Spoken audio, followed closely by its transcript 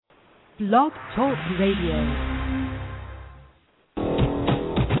Blog Talk Radio.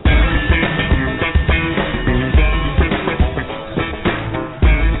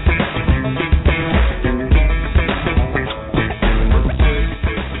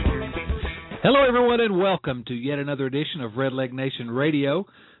 Hello, everyone, and welcome to yet another edition of Redleg Nation Radio.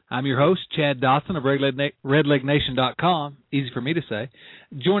 I'm your host, Chad Dotson of RedlegNation.com. Easy for me to say.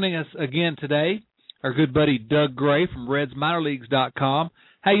 Joining us again today, our good buddy Doug Gray from RedsMinorLeagues.com.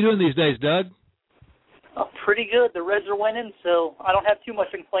 How you doing these days, Doug? Oh, pretty good. The Reds are winning, so I don't have too much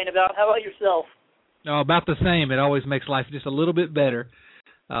to complain about. How about yourself? Oh, about the same. It always makes life just a little bit better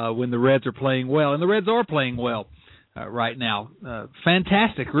when the Reds are playing well, and the Reds are playing well. Right now.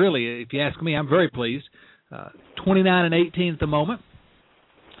 Fantastic, really. If you ask me, I'm very pleased. 29-18 at the moment.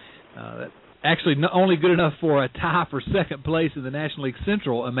 Actually, not only good enough for a tie for second place in the National League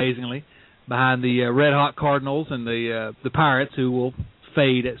Central, amazingly, behind the Red Hot Cardinals and the Pirates, who will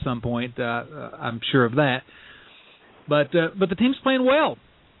fade at some point. I'm sure of that. But the team's playing well.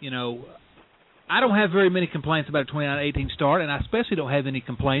 You know, I don't have very many complaints about a 29-18 start, and I especially don't have any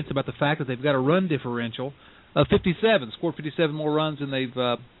complaints about the fact that they've got a run differential of 57, scored 57 more runs than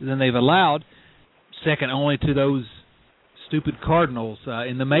they've allowed, second only to those stupid Cardinals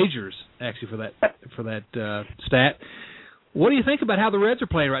in the majors, actually, for that stat. What do you think about how the Reds are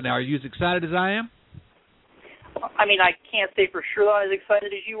playing right now? Are you as excited as I am? I mean, I can't say for sure I'm as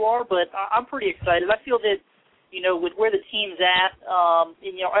excited as you are, but I'm pretty excited. I feel that, you know, with where the team's at, and,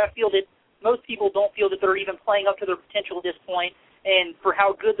 you know, I feel that most people don't feel that they're even playing up to their potential at this point, and for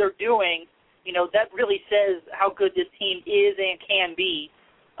how good they're doing, you know, that really says how good this team is and can be.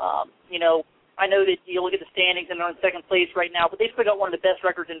 You know, I know that you look at the standings and they're in second place right now, but they've still got one of the best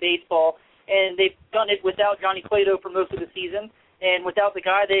records in baseball, and they've done it without Johnny Cueto for most of the season and without the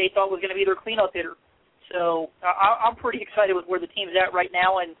guy they thought was going to be their cleanup hitter. So I'm pretty excited with where the team's at right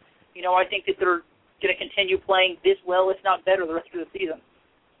now, and, you know, I think that they're going to continue playing this well, if not better, the rest of the season.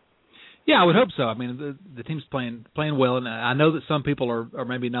 Yeah, I would hope so. I mean, the team's playing well, and I know that some people are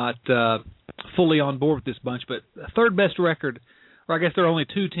maybe not fully on board with this bunch, but third best record, or I guess there are only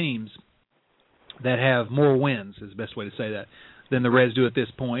two teams that have more wins, is the best way to say that, than the Reds do at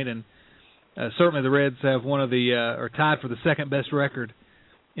this point, and certainly the Reds have one of the are tied for the second best record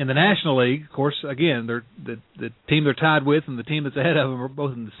in the National League. Of course, again, they're the team they're tied with and the team that's ahead of them are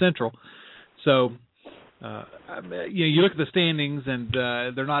both in the Central, so. You look at the standings, and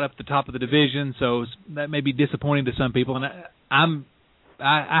they're not up at the top of the division, so that may be disappointing to some people. And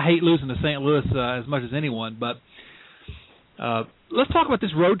I hate losing to St. Louis as much as anyone. But let's talk about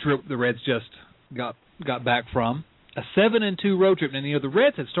this road trip the Reds just got back from. A 7-2 road trip. And, you know, the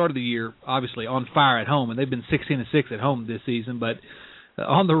Reds had started the year, obviously, on fire at home, and they've been 16-6 at home this season. But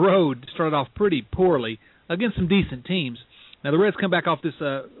on the road, started off pretty poorly against some decent teams. Now, the Reds come back off this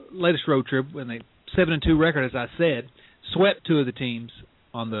latest road trip when they 7-2 record, as I said, swept two of the teams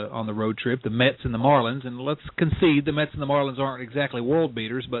on the road trip, the Mets and the Marlins. And let's concede the Mets and the Marlins aren't exactly world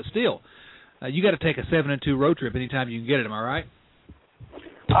beaters, but still, you got to take a 7-2 road trip anytime you can get it. Am I right?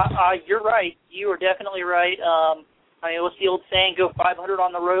 You're right. You are definitely right. I know it's the old saying, go 500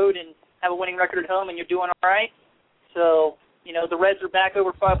 on the road and have a winning record at home, and you're doing all right. So, you know, the Reds are back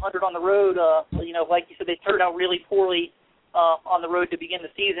over 500 on the road. You know, like you said, they started out really poorly on the road to begin the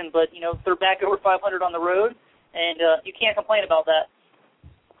season, but, you know, they're back over 500 on the road, and you can't complain about that.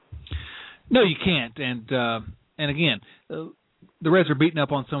 No, you can't, and again, the Reds are beating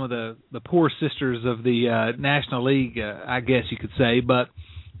up on some of the poor sisters of the National League, I guess you could say, but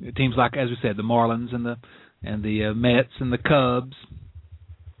teams like, as we said, the Marlins and the Mets and the Cubs,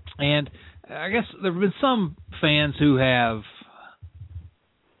 and I guess there have been some fans who have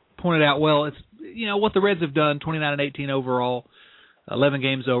pointed out, well, it's, you know, what the Reds have done, 29-18 overall, 11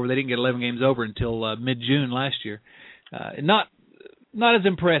 games over. They didn't get 11 games over until mid-June last year. Not as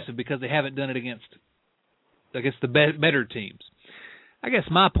impressive because they haven't done it against the better teams. I guess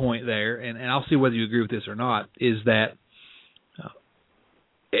my point there, and I'll see whether you agree with this or not, is that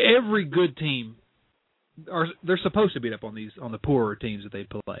every good team they're supposed to beat up on the poorer teams that they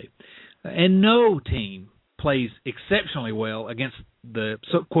play, and no team plays exceptionally well against the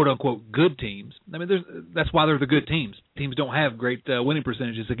quote-unquote good teams. I mean, that's why they're the good teams. Teams don't have great winning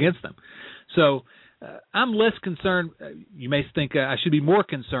percentages against them. So I'm less concerned. You may think I should be more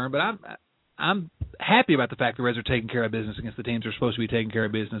concerned, but I'm happy about the fact the Reds are taking care of business against the teams they're supposed to be taking care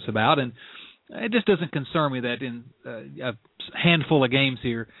of business about, and it just doesn't concern me that in a handful of games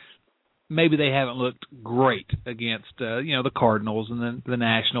here, maybe they haven't looked great against the Cardinals and the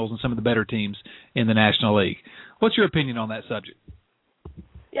Nationals and some of the better teams in the National League. What's your opinion on that subject?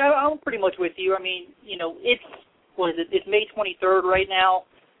 Yeah, I'm pretty much with you. I mean, you know, it's May 23rd right now.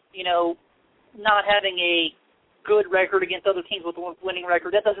 not having a good record against other teams with a winning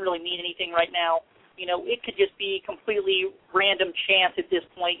record, that doesn't really mean anything right now. It could just be completely random chance at this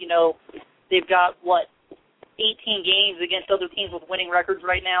point. They've got, 18 games against other teams with winning records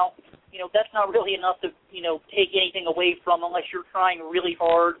right now. That's not really enough to, take anything away from unless you're trying really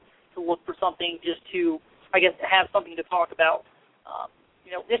hard to look for something just to, I guess, have something to talk about.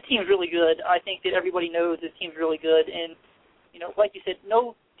 This team's really good. I think that everybody knows this team's really good. And, like you said,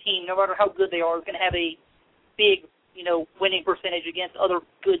 no team, no matter how good they are, is going to have a big, winning percentage against other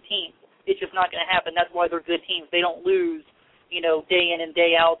good teams. It's just not going to happen. That's why they're good teams. They don't lose, day in and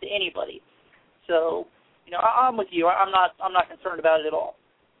day out to anybody. So, I'm with you. I'm not concerned about it at all.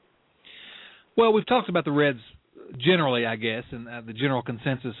 Well, we've talked about the Reds generally, I guess, and the general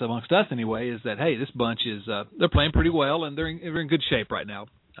consensus amongst us anyway is that, hey, this bunch is they're playing pretty well and they're in good shape right now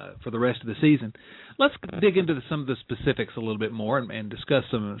for the rest of the season. Let's dig into some of the specifics a little bit more and discuss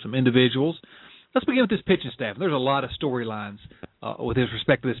some individuals. Let's begin with this pitching staff. There's a lot of storylines with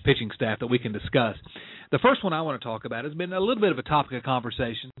respect to this pitching staff that we can discuss. The first one I want to talk about has been a little bit of a topic of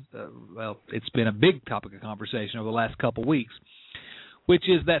conversation. It's been a big topic of conversation over the last couple weeks, which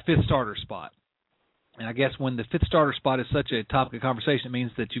is that fifth starter spot. And I guess when the fifth starter spot is such a topic of conversation, it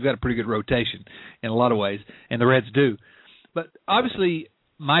means that you've got a pretty good rotation in a lot of ways, and the Reds do. But obviously,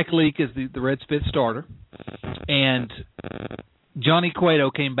 Mike Leake is the Reds' fifth starter, and Johnny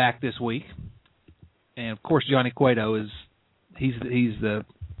Cueto came back this week. And, of course, Johnny Cueto he's the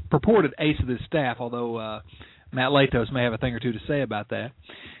purported ace of this staff, although Matt Latos may have a thing or two to say about that.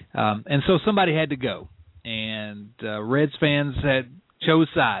 And so somebody had to go. And Reds fans chose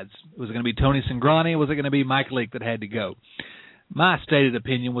sides. Was it going to be Tony Cingrani or was it going to be Mike Leake that had to go? My stated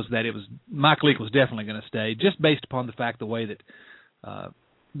opinion was that Mike Leake was definitely going to stay, just based upon the fact the way that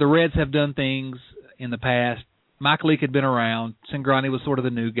the Reds have done things in the past. Mike Leake had been around. Cingrani was sort of the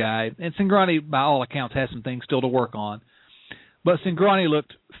new guy. And Cingrani, by all accounts, has some things still to work on. But Cingrani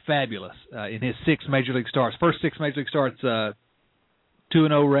looked fabulous in his 6 Major League starts. First 6 Major League starts, 2-0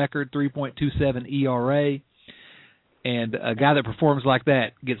 record, 3.27 ERA. And a guy that performs like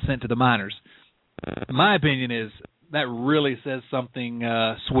that gets sent to the minors. My opinion is that really says something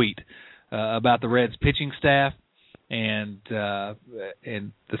sweet about the Reds pitching staff and the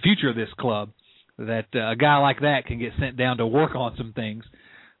future of this club, that a guy like that can get sent down to work on some things.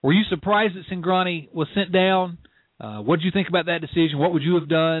 Were you surprised that Cingrani was sent down? What did you think about that decision? What would you have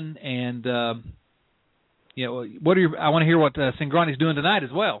done? And I want to hear what Cingrani's doing tonight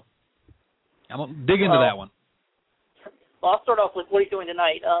as well. I'm going to dig into that one. Well, I'll start off with what he's doing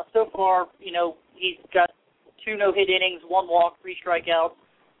tonight. So far, he's got 2 no-hit innings, 1 walk, 3 strikeouts.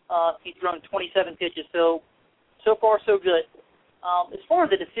 He's thrown 27 pitches. So far, so good. As far as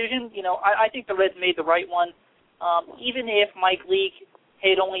the decision, I think the Reds made the right one. Even if Mike Leake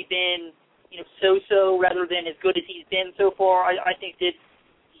had only been, so-so rather than as good as he's been so far, I think that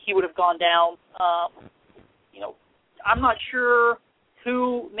he would have gone down. I'm not sure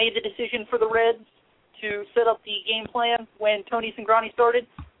who made the decision for the Reds to set up the game plan when Tony Cingrani started,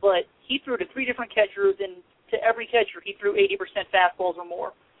 but he threw to 3 different catchers, and to every catcher he threw 80% fastballs or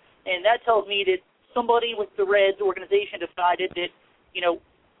more. And that tells me that somebody with the Reds organization decided that,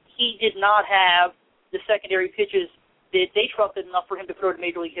 he did not have the secondary pitches that they trusted enough for him to throw to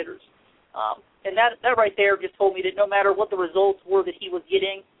major league hitters. And that right there just told me that no matter what the results were that he was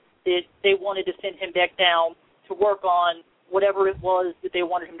getting, that they wanted to send him back down to work on whatever it was that they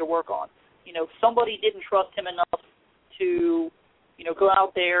wanted him to work on. Somebody didn't trust him enough to, go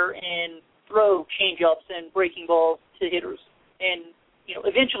out there and throw change-ups and breaking balls to hitters. And,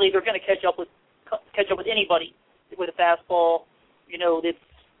 eventually they're going to catch up with anybody with a fastball, that's,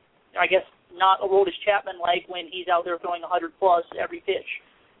 I guess, not a Aroldis Chapman like when he's out there throwing 100-plus every pitch.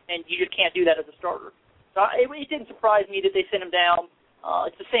 And you just can't do that as a starter. So it didn't surprise me that they sent him down.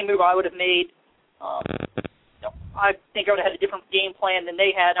 It's the same move I would have made. I think I would have had a different game plan than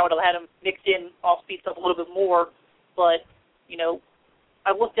they had. I would have had him mixed in off-speed stuff a little bit more. But,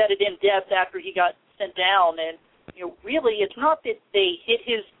 I looked at it in depth after he got sent down, and, really it's not that they hit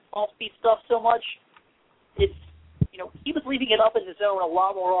his off-speed stuff so much. It's, he was leaving it up in the zone a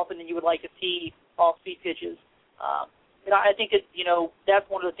lot more often than you would like to see off-speed pitches. And I think that, that's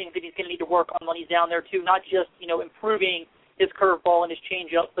one of the things that he's going to need to work on when he's down there, too, not just, improving his curveball and his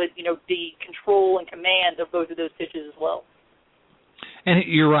changeup, but, the control and command of both of those pitches as well. And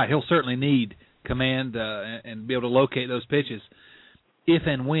you're right. He'll certainly need command and be able to locate those pitches if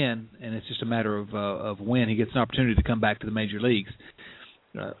and when, and it's just a matter of when he gets an opportunity to come back to the major leagues.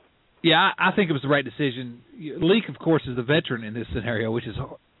 I think it was the right decision. Leake, of course, is the veteran in this scenario, which is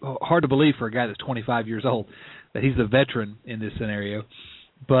hard to believe for a guy that's 25 years old, that he's the veteran in this scenario.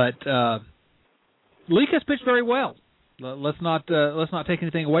 But Leake has pitched very well. Let's not take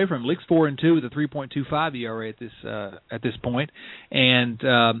anything away from him. Leake's 4-2 with a 3.25 ERA at this point, and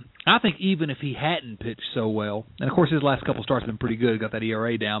I think even if he hadn't pitched so well, and of course his last couple starts have been pretty good, got that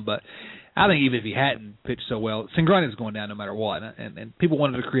ERA down, but I think even if he hadn't pitched so well, Cingrani is going down no matter what. And people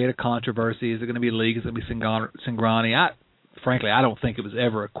wanted to create a controversy: is it going to be Leake? Is it going to be Cingrani? Frankly, I don't think it was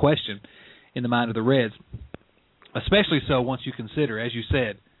ever a question in the mind of the Reds, especially so once you consider, as you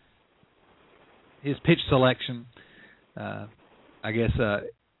said, his pitch selection. I guess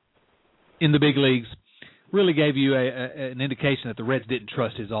in the big leagues really gave you an indication that the Reds didn't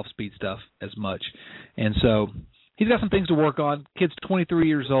trust his off-speed stuff as much. And so he's got some things to work on. Kid's 23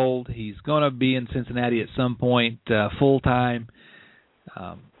 years old. He's going to be in Cincinnati at some point full-time.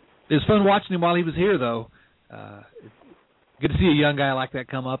 It was fun watching him while he was here, though. Good to see a young guy like that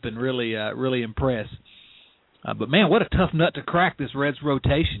come up and really impress. But, man, what a tough nut to crack, this Reds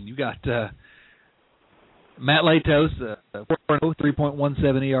rotation. You got Matt Latos, 4.0,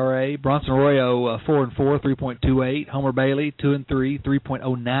 3.17 ERA. Bronson Arroyo, 4-4, 3.28. Homer Bailey, 2-3,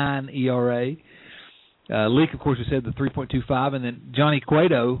 3.09 ERA. Leake, of course, we said the 3.25, and then Johnny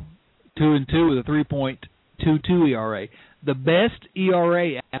Cueto, 2-2 with a 3.22 ERA. The best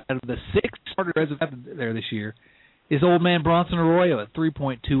ERA out of the 6 starters Reds have had there this year is old man Bronson Arroyo at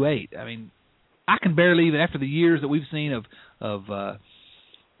 3.28. I mean, I can barely even, after the years that we've seen of some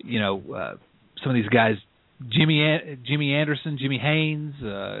of these guys, Jimmy Anderson, Jimmy Haynes,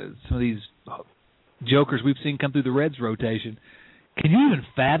 some of these jokers we've seen come through the Reds rotation. Can you even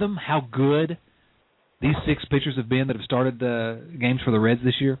fathom how good these 6 pitchers have been that have started the games for the Reds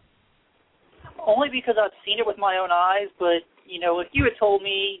this year? Only because I've seen it with my own eyes, but, if you had told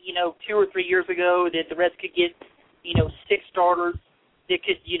me, 2 or 3 years ago that the Reds could get, 6 starters that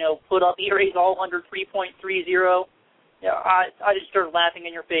could, put up ERAs all under 3.30, I just started laughing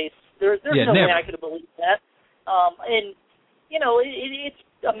in your face. There's no never. way I could have believed that. It's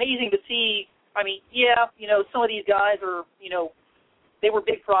amazing to see. I mean, some of these guys are, they were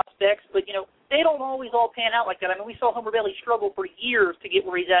big prospects, but, they don't always all pan out like that. I mean, we saw Homer Bailey struggle for years to get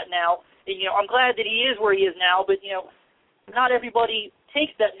where he's at now. And, I'm glad that he is where he is now, but, not everybody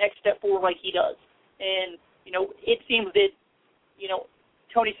takes that next step forward like he does. And, it seems that,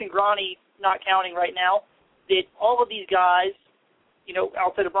 Tony Cingrani not counting right now, that all of these guys,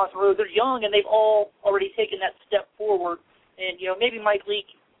 outside of Bronson Arroyo, they're young and they've all already taken that step forward. And, maybe Mike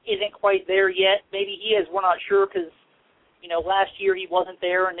Leake isn't quite there yet. Maybe he is. We're not sure because, last year he wasn't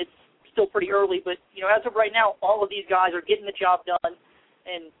there and it's still pretty early. But, as of right now, all of these guys are getting the job done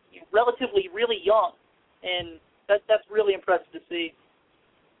and relatively really young. And that's really impressive to see.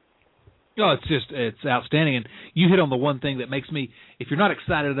 No, it's outstanding. And you hit on the one thing that makes me, if you're not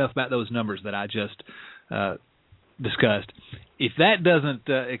excited enough about those numbers that I just discussed, if that doesn't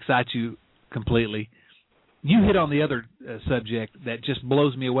excite you completely, you hit on the other subject that just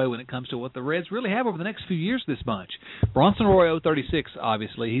blows me away when it comes to what the Reds really have over the next few years, this bunch. Bronson Arroyo, 36,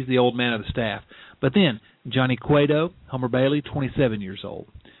 obviously. He's the old man of the staff. But then Johnny Cueto, Homer Bailey, 27 years old.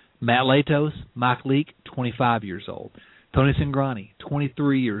 Matt Latos, Mike Leake, 25 years old. Tony Cingrani,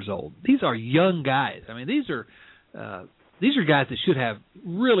 23 years old. These are young guys. I mean, these are guys that should have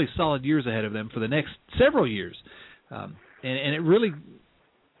really solid years ahead of them for the next several years. And it really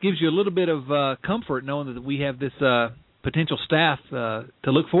gives you a little bit of comfort knowing that we have this potential staff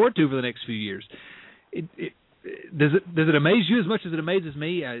to look forward to for the next few years. Does it amaze you as much as it amazes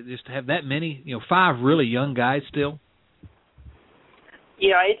me just to have that many, 5 really young guys still?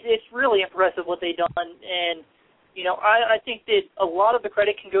 Yeah, it's really impressive what they've done, and I think that a lot of the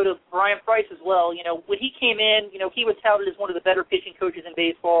credit can go to Brian Price as well. When he came in, he was touted as one of the better pitching coaches in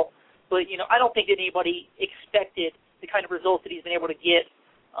baseball, but I don't think anybody expected the kind of results that he's been able to get.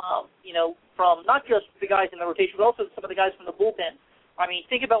 From not just the guys in the rotation, but also some of the guys from the bullpen. I mean,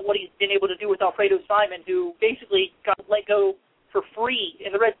 think about what he's been able to do with Alfredo Simon, who basically got let go for free,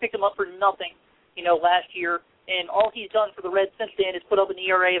 and the Reds picked him up for nothing, last year. And all he's done for the Reds since then is put up an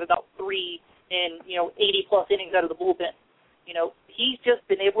ERA of about 3 and 80-plus innings out of the bullpen. He's just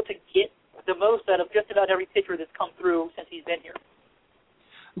been able to get the most out of just about every pitcher that's come through since he's been here.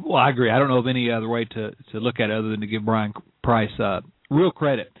 Well, I agree. I don't know of any other way to look at it other than to give Brian Price real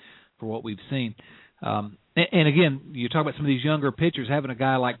credit for what we've seen. And again, you talk about some of these younger pitchers, having a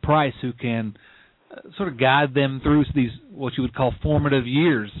guy like Price who can sort of guide them through these what you would call formative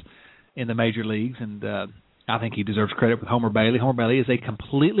years in the major leagues. And I think he deserves credit with Homer Bailey. Homer Bailey is a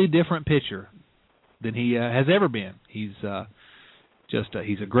completely different pitcher than he has ever been. He's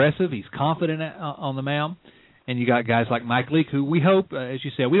he's aggressive. He's confident on the mound. And you got guys like Mike Leake, who we hope, as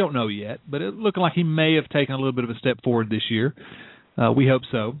you said, we don't know yet, but it's looking like he may have taken a little bit of a step forward this year. We hope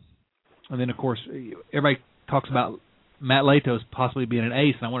so. And then, of course, everybody talks about Matt Latos possibly being an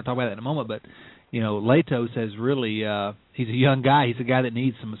ace, and I want to talk about that in a moment. But, Latos has really he's a young guy. He's a guy that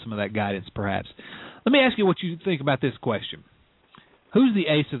needs some of that guidance, perhaps. Let me ask you what you think about this question. Who's the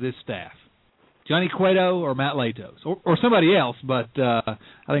ace of this staff? Johnny Cueto or Matt Latos? Or somebody else, but I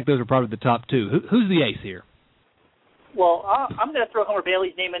think those are probably the top two. Who's the ace here? Well, I'm going to throw Homer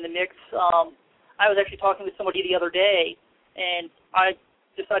Bailey's name in the mix. I was actually talking with somebody the other day, and I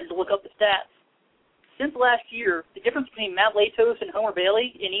decided to look up the stats. Since last year, the difference between Matt Latos and Homer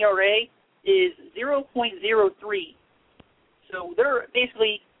Bailey in ERA is 0.03. So they're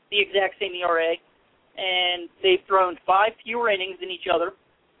basically the exact same ERA, and they've thrown 5 fewer innings than each other.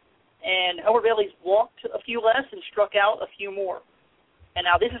 And Homer Bailey's walked a few less and struck out a few more. And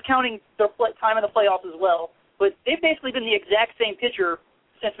now this is counting their time in the playoffs as well. But they've basically been the exact same pitcher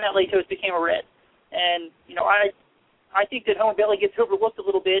since Matt Latos became a Red. And, I think that Homer Bailey gets overlooked a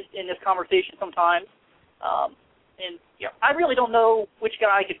little bit in this conversation sometimes. I really don't know which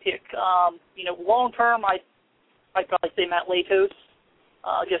guy I could pick. Long term, I'd probably say Matt Latos,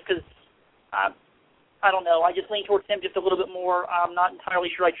 just because I don't know. I just lean towards him just a little bit more. I'm not entirely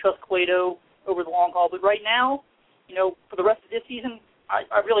sure I trust Cueto over the long haul. But right now, for the rest of this season,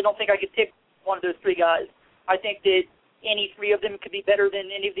 I really don't think I could pick one of those 3 guys. I think that any 3 of them could be better than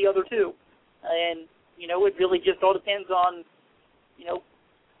any of the other 2. And, it really just all depends on,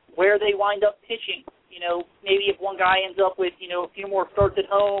 where they wind up pitching. Maybe if one guy ends up with, a few more starts at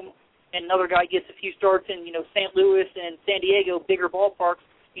home and another guy gets a few starts in, St. Louis and San Diego, bigger ballparks,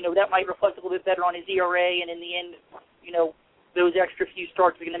 that might reflect a little bit better on his ERA, and in the end, those extra few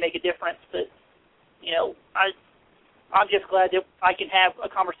starts are going to make a difference. But, I'm just glad that I can have a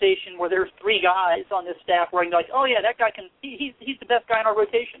conversation where there's 3 guys on this staff where I can be like, oh, yeah, that guy he's the best guy in our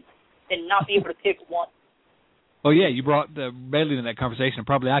rotation, and not be able to pick one. Well, yeah, you brought Bailey into that conversation.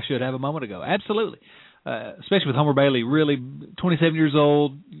 Probably I should have a moment ago. Absolutely. Especially with Homer Bailey, really 27 years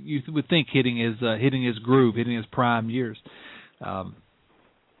old, you would think hitting his groove, hitting his prime years.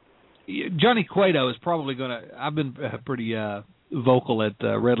 Johnny Cueto is probably going to – I've been pretty vocal at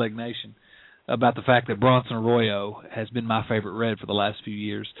Red Leg Nation about the fact that Bronson Arroyo has been my favorite Red for the last few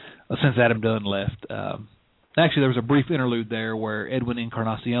years since Adam Dunn left. Actually, there was a brief interlude there where Edwin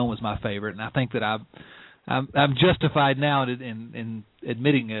Encarnacion was my favorite, and I think that I'm justified now in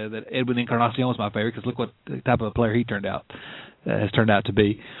admitting that Edwin Encarnacion was my favorite because look what type of a player he has turned out to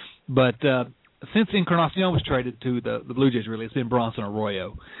be. But since Encarnacion was traded to the Blue Jays, really, it's been Bronson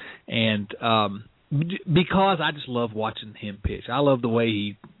Arroyo, and because I just love watching him pitch. I love the way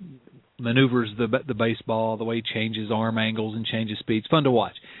he maneuvers the baseball, the way he changes arm angles and changes speeds. Fun to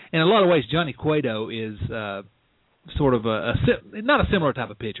watch. In a lot of ways, Johnny Cueto is sort of not a similar type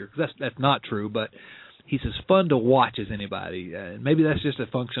of pitcher, because that's not true, but he's as fun to watch as anybody. Maybe that's just a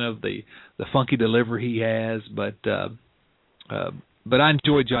function of the funky delivery he has, but I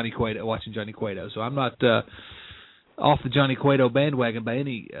enjoy watching Johnny Cueto. So I'm not off the Johnny Cueto bandwagon by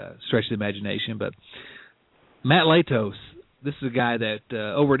any stretch of the imagination. But Matt Latos, this is a guy that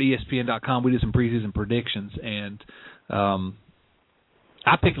over at ESPN.com we did some preseason predictions, and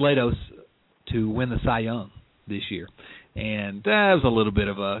I picked Latos to win the Cy Young this year, and that was a little bit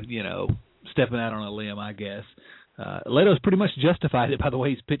of a stepping out on a limb, I guess. Latos pretty much justified it by the way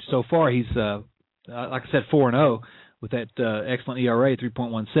he's pitched so far. He's like I said, 4-0 with that excellent ERA,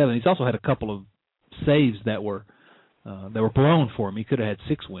 3.17. He's also had a couple of saves that were blown for him. He could have had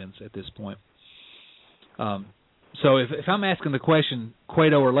 6 wins at this point. So if I'm asking the question,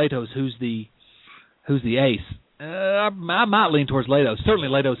 Cueto or Latos, who's the ace? I might lean towards Latos. Certainly,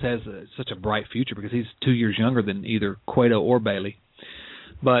 Latos has such a bright future because he's 2 years younger than either Cueto or Bailey.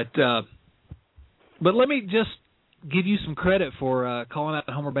 But let me just give you some credit for calling out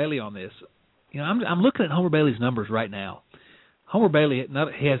Homer Bailey on this. I'm looking at Homer Bailey's numbers right now. Homer Bailey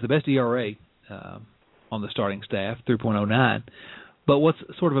he has the best ERA on the starting staff, 3.09. But what's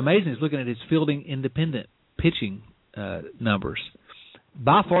sort of amazing is looking at his fielding independent pitching numbers.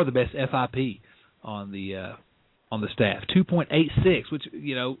 By far the best FIP on the staff, 2.86, which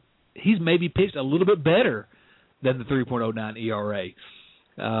he's maybe pitched a little bit better than the 3.09 ERA.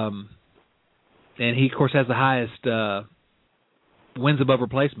 And he, of course, has the highest wins above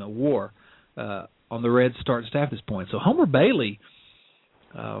replacement, WAR, on the Reds' starting staff at this point. So Homer Bailey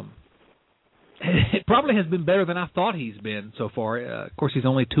it probably has been better than I thought he's been so far. Of course, he's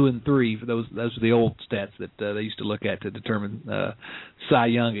only 2-3 for those are the old stats that they used to look at to determine Cy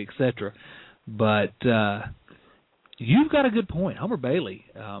Young, etc. But you've got a good point, Homer Bailey.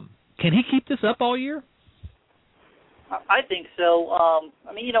 Can he keep this up all year? I think so.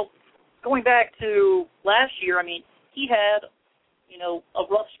 Going back to last year, he had, a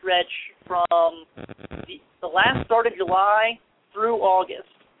rough stretch from the last start of July through August.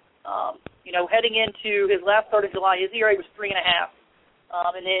 Heading into his last start of July, his ERA was 3.5,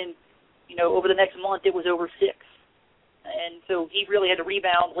 and then over the next month it was over 6, and so he really had to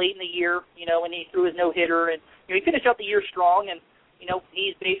rebound late in the year, when he threw his no-hitter, and he finished out the year strong, and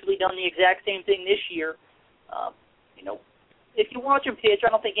he's basically done the exact same thing this year. If you watch him pitch, I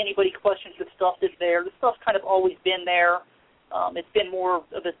don't think anybody questions the stuff that's there. The stuff's kind of always been there. It's been more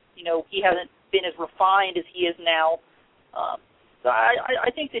of a, he hasn't been as refined as he is now. So I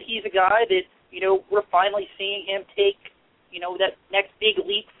think that he's a guy that, we're finally seeing him take, that next big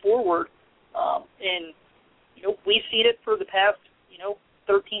leap forward. And, we've seen it for the past,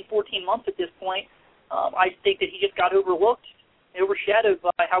 13, 14 months at this point. I think that he just got overlooked, overshadowed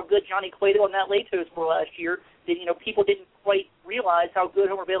by how good Johnny Cueto and Matt Latos were last year. That, people didn't quite realize how good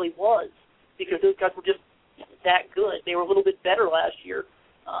Homer Bailey was because those guys were just that good. They were a little bit better last year.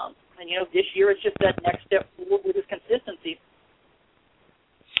 And, this year it's just that next step forward with his consistency.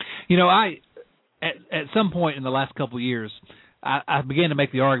 At some point in the last couple of years, I began to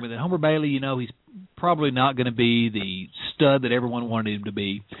make the argument that Homer Bailey, he's probably not going to be the stud that everyone wanted him to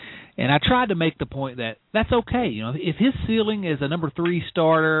be. And I tried to make the point that that's okay. If his ceiling is a number 3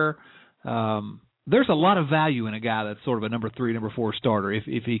 starter, there's a lot of value in a guy that's sort of a number 3, number 4 starter if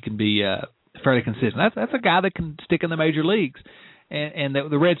he can be fairly consistent. That's a guy that can stick in the major leagues. And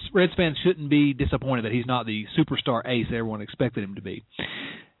the Reds fans shouldn't be disappointed that he's not the superstar ace everyone expected him to be.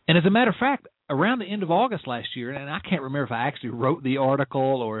 And as a matter of fact, around the end of August last year, and I can't remember if I actually wrote the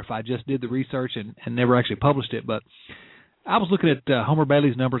article or if I just did the research and never actually published it, but I was looking at Homer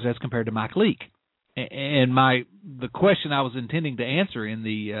Bailey's numbers as compared to Mike Leake. And the question I was intending to answer in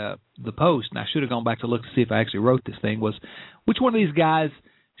the post, and I should have gone back to look to see if I actually wrote this thing, was which one of these guys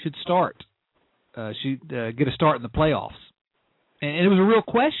should start, get a start in the playoffs? And it was a real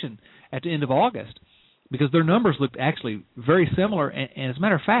question at the end of August because their numbers looked actually very similar. And as a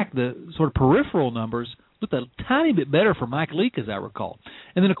matter of fact, the sort of peripheral numbers looked a tiny bit better for Mike Leake, as I recall.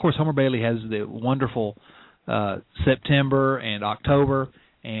 And then, of course, Homer Bailey has the wonderful September and October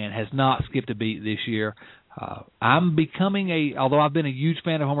and has not skipped a beat this year. I'm becoming although I've been a huge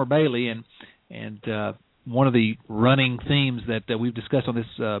fan of Homer Bailey, and one of the running themes that we've discussed on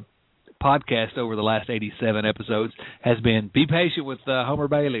this podcast over the last 87 episodes has been be patient with Homer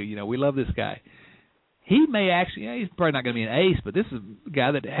Bailey. We love this guy. He may actually, he's probably not going to be an ace, but this is a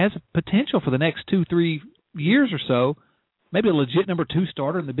guy that has potential for the next 2-3 years or so, maybe a legit number 2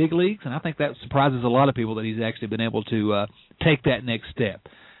 starter in the big leagues, and I think that surprises a lot of people that he's actually been able to take that next step.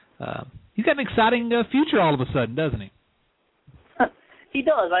 He's got an exciting future all of a sudden, doesn't he? He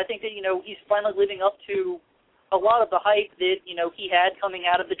does. I think that, he's finally living up to a lot of the hype that, he had coming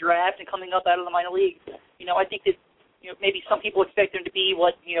out of the draft and coming up out of the minor leagues. I think that, maybe some people expect him to be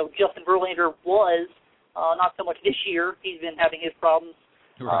what, Justin Verlander was, not so much this year. He's been having his problems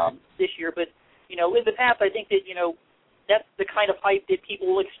this year. But, in the past, I think that, that's the kind of hype that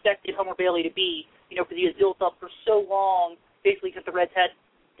people expected Homer Bailey to be, because he was built up for so long, basically because the Reds had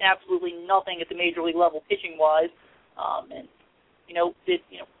absolutely nothing at the major league level pitching-wise. And,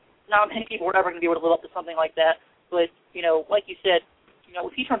 not many people were ever going to be able to live up to something like that. But, like you said,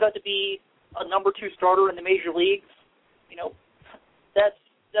 if he turns out to be a number 2 starter in the major leagues, that's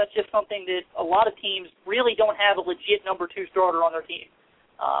just something that a lot of teams really don't have a legit number 2 starter on their team.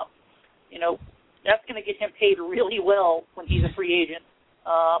 That's going to get him paid really well when he's a free agent.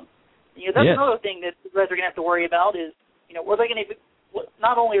 That's another thing that the Reds are going to have to worry about is, are they going to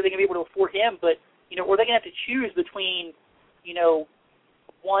not only are they going to be able to afford him, but, are they going to have to choose between,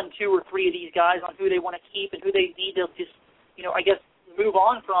 1, 2, or 3 of these guys on who they want to keep and who they need to just, I guess, move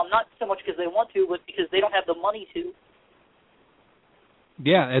on from, not so much because they want to, but because they don't have the money to.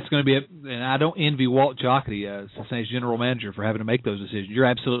 Yeah, it's going to be, and I don't envy Walt Jocketty, Cincinnati's general manager, for having to make those decisions. You're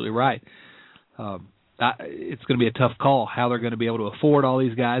absolutely right. It's going to be a tough call how they're going to be able to afford all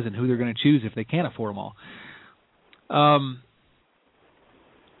these guys and who they're going to choose if they can't afford them all.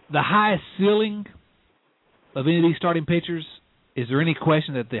 The highest ceiling of any of these starting pitchers, is there any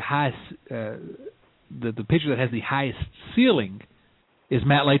question that the highest, the pitcher that has the highest ceiling is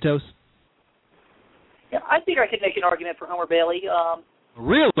Matt Latos? Yeah, I think I could make an argument for Homer Bailey.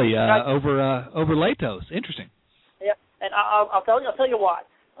 Really? Over Latos? Interesting. Yeah, and I'll tell you why.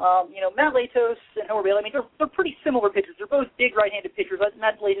 Matt Latos and Homer Bailey, they're pretty similar pitchers. They're both big right-handed pitchers.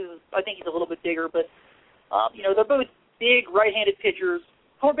 Matt Latos, I think he's a little bit bigger, but, they're both big right-handed pitchers.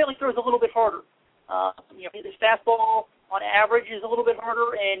 Homer Bailey throws a little bit harder. His fastball on average is a little bit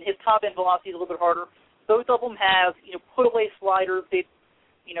harder, and his top-end velocity is a little bit harder. Both of them have, put-away sliders. They've,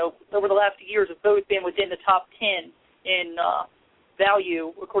 over the last few years have both been within the top 10 in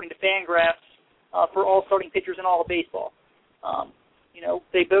value, according to Fangraphs, for all starting pitchers in all of baseball.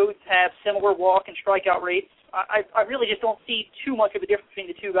 They both have similar walk and strikeout rates. I really just don't see too much of a difference between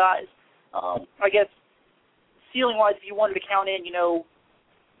the two guys. I guess ceiling-wise, if you wanted to count in,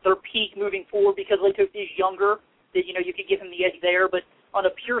 their peak moving forward because Latos is younger, that, you could give him the edge there. But on a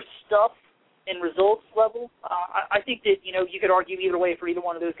pure stuff and results level, I think that, you could argue either way for either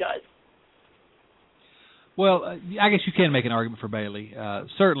one of those guys. Well, I guess you can make an argument for Bailey,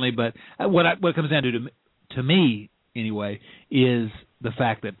 certainly. But what it comes down to me anyway, is the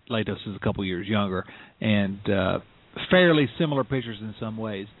fact that Latos is a couple years younger and fairly similar pitchers in some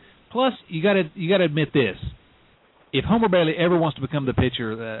ways. Plus, you got to admit this: if Homer Bailey ever wants to become the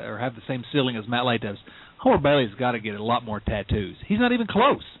pitcher or have the same ceiling as Matt Latos, Homer Bailey's got to get a lot more tattoos. He's not even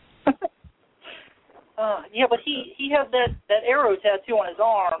close. Yeah, but he has that arrow tattoo on his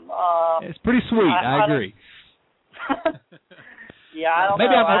arm. It's pretty sweet. I agree. Yeah, I don't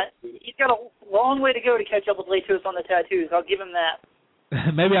know. He's got a long way to go to catch up with Latos on the tattoos. I'll give him that.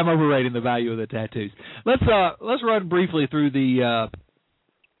 Maybe I'm overrating the value of the tattoos. Let's run briefly through the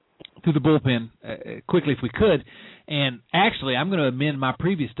bullpen quickly if we could. And actually, I'm going to amend my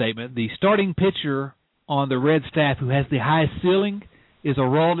previous statement. The starting pitcher on the Red staff who has the highest ceiling is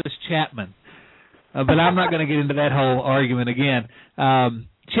Aroldis Chapman. But I'm not going to get into that whole argument again.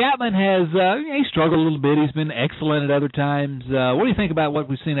 Chapman has he struggled a little bit. He's been excellent at other times. What do you think about what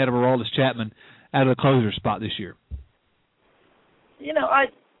we've seen out of Aroldis Chapman out of the closer spot this year?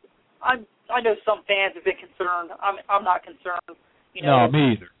 I know some fans have been concerned. I'm not concerned. No,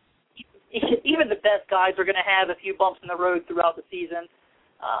 me either. Even the best guys are going to have a few bumps in the road throughout the season.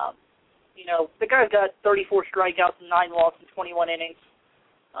 The guy's got 34 strikeouts and 9 walks in 21 innings.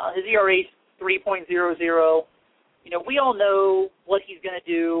 His ERA's 3.00. We all know what he's going to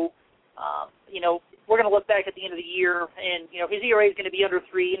do. We're going to look back at the end of the year, and, his ERA is going to be under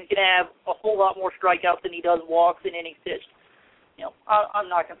 3, and he's going to have a whole lot more strikeouts than he does walks and innings pitched. I'm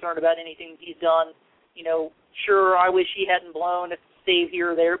not concerned about anything he's done. Sure, I wish he hadn't blown a save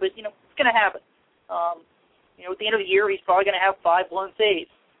here or there, but, it's going to happen. At the end of the year, he's probably going to have 5 blown saves,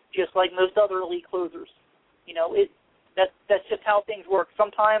 just like most other elite closers. That's just how things work.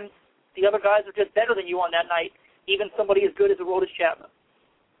 Sometimes the other guys are just better than you on that night, even somebody as good as Aroldis Chapman.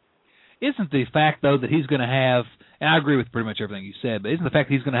 Isn't the fact, though, that he's going to have, and I agree with pretty much everything you said, but isn't the fact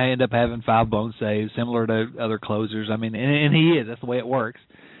that he's going to end up having 5 blown saves, similar to other closers, I mean, and he is, that's the way it works,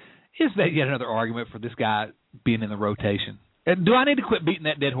 is that yet another argument for this guy being in the rotation? And do I need to quit beating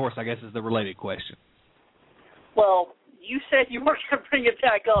that dead horse, I guess, is the related question. Well, you said you weren't going to bring it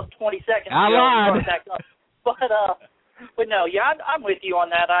back up 20 seconds ago. I lied. But no, yeah, I'm with you on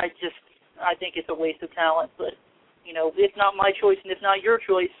that. I think it's a waste of talent, but it's not my choice and it's not your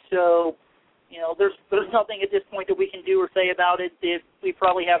choice. So, there's nothing at this point that we can do or say about it that we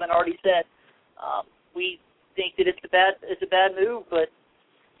probably haven't already said. We think that it's a bad move, but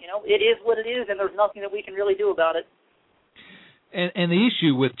it is what it is, and there's nothing that we can really do about it. And the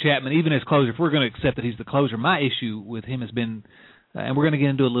issue with Chapman, even as closer, if we're going to accept that he's the closer, my issue with him has been, and we're going to get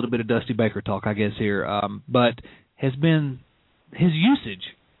into a little bit of Dusty Baker talk, I guess, here, but has been his usage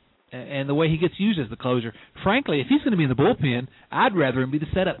and the way he gets used as the closer. Frankly, if he's going to be in the bullpen, I'd rather him be the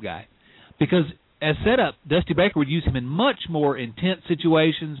setup guy. Because as setup, Dusty Baker would use him in much more intense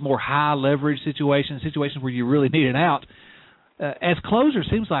situations, more high-leverage situations where you really need an out. As closer,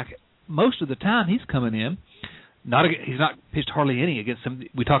 seems like most of the time he's coming in. He's not pitched hardly any against some.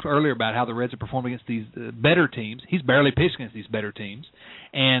 We talked earlier about how the Reds are performing against these better teams. He's barely pitched against these better teams.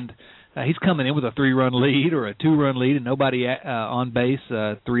 And he's coming in with a 3-run lead or a 2-run lead and nobody on base,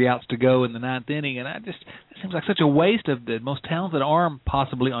 3 outs to go in the 9th inning. And it seems like such a waste of the most talented arm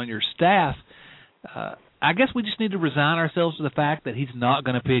possibly on your staff. I guess we just need to resign ourselves to the fact that he's not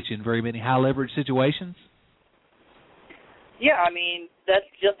going to pitch in very many high-leverage situations. Yeah, I mean, that's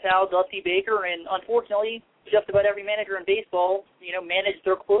just how Dusty Baker and, unfortunately, just about every manager in baseball, manage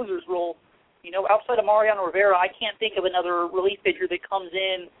their closer's role. Outside of Mariano Rivera, I can't think of another relief pitcher that comes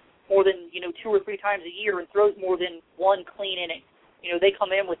in more than, 2 or 3 times a year and throws more than 1 clean inning. They come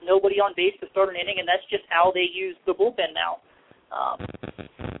in with nobody on base to start an inning, and that's just how they use the bullpen now.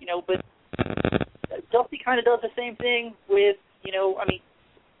 But Dusty kind of does the same thing with,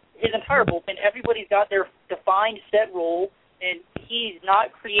 his entire bullpen. Everybody's got their defined set role, and he's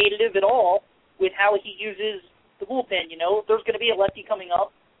not creative at all with how he uses the bullpen. There's going to be a lefty coming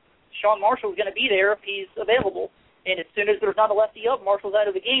up. Sean Marshall's going to be there if he's available. And as soon as there's not a lefty up, Marshall's out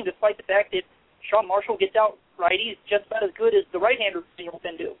of the game, despite the fact that Sean Marshall gets out righties just about as good as the right-hander in the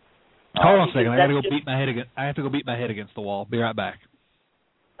bullpen do. Hold on a second. I have to go beat my head against the wall. Be right back.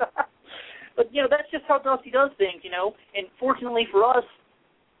 But, that's just how Dusty does things, And fortunately for us,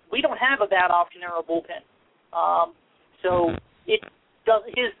 we don't have a bad option in our bullpen. So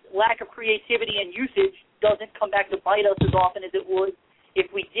his lack of creativity and usage doesn't come back to bite us as often as it would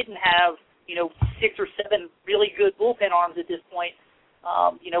if we didn't have, 6 or 7 really good bullpen arms at this point.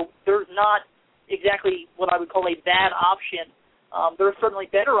 There's not exactly what I would call a bad option. There are certainly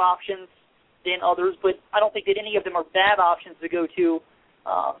better options than others, but I don't think that any of them are bad options to go to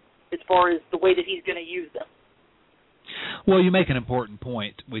as far as the way that he's going to use them. Well, you make an important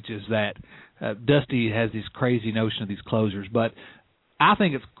point, which is that Dusty has this crazy notion of these closers, but I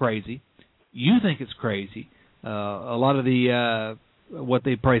think it's crazy. You think it's crazy. A lot of the, what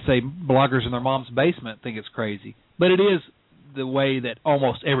they probably say, bloggers in their mom's basement think it's crazy. But it is the way that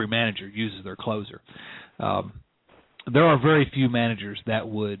almost every manager uses their closer. There are very few managers that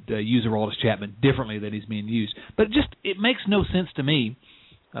would use Aroldis Chapman differently than he's being used. But it makes no sense to me,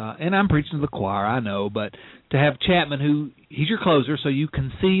 and I'm preaching to the choir, I know, but to have Chapman, who he's your closer, so you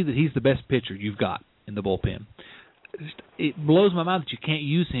can see that he's the best pitcher you've got in the bullpen. It blows my mind that you can't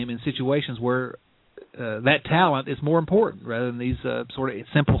use him in situations where that talent is more important rather than these sort of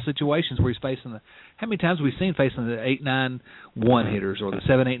simple situations where he's facing how many times have we seen facing the 8-9-1 hitters or the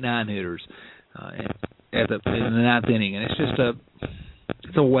 7-8-9 hitters in the ninth inning, and it's just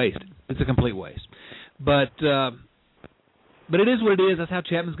it's a waste. It's a complete waste. But it is what it is. That's how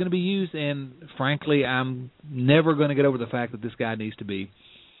Chapman's going to be used, and frankly, I'm never going to get over the fact that this guy needs to be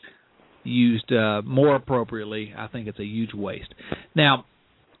used more appropriately. I think it's a huge waste. Now,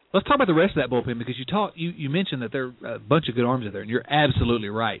 let's talk about the rest of that bullpen, because you mentioned that there are a bunch of good arms out there, and you're absolutely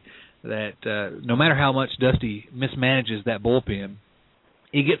right that no matter how much Dusty mismanages that bullpen,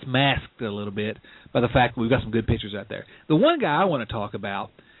 it gets masked a little bit by the fact that we've got some good pitchers out there. The one guy I want to talk about,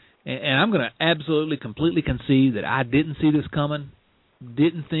 and I'm going to absolutely, completely concede that I didn't see this coming,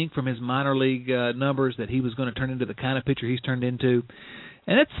 didn't think from his minor league numbers that he was going to turn into the kind of pitcher he's turned into,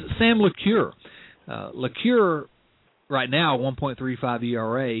 and that's Sam LeCure. LeCure, right now, 1.35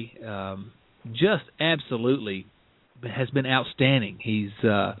 ERA, just absolutely has been outstanding. He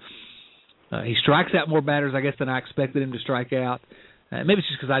strikes out more batters, I guess, than I expected him to strike out. Maybe it's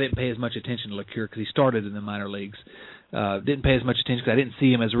just because I didn't pay as much attention to LeCure because he started in the minor leagues. Didn't pay as much attention because I didn't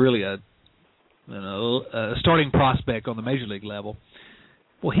see him as really a starting prospect on the major league level.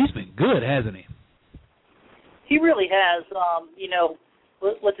 Well, he's been good, hasn't he? He really has.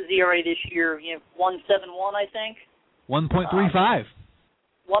 What's his ERA this year? 1.71, I think. 1.35.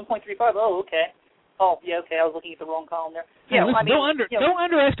 1.35. Oh, okay. Oh, yeah, okay. I was looking at the wrong column there. Yeah, listen, don't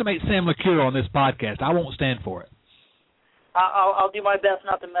underestimate Sam LeCure on this podcast. I won't stand for it. I'll do my best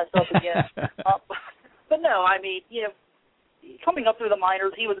not to mess up again. But no, coming up through the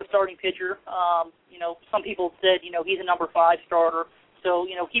minors, he was a starting pitcher. Some people said, he's a number 5 starter. So,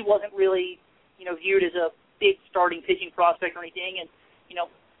 he wasn't really, viewed as a big starting pitching prospect or anything. And,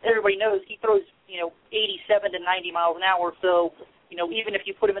 everybody knows he throws, 87 to 90 miles an hour. So, even if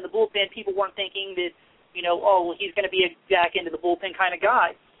you put him in the bullpen, people weren't thinking that, he's going to be a back into the bullpen kind of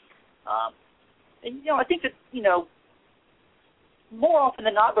guy. I think that, more often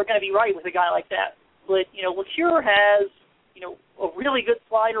than not, they're going to be right with a guy like that. But, LeCure has, a really good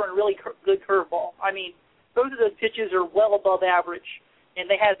slider and a really good curveball. Both of those pitches are well above average, and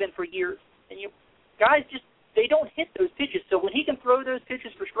they have been for years. And guys they don't hit those pitches. So when he can throw those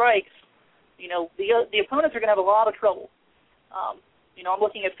pitches for strikes, the opponents are going to have a lot of trouble. I'm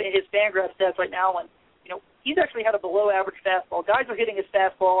looking at his Fangraph stats right now, and, he's actually had a below-average fastball. Guys are hitting his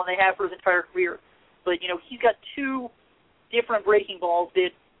fastball, and they have for his entire career. But, he's got 2 different breaking balls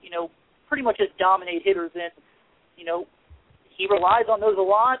that, pretty much just dominate hitters. And, he relies on those a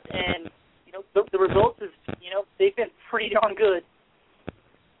lot, and, the results is, they've been pretty darn good.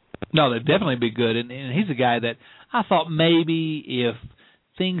 No, they'd definitely be good. And he's a guy that I thought maybe if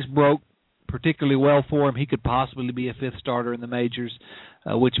things broke particularly well for him, he could possibly be a 5th starter in the majors,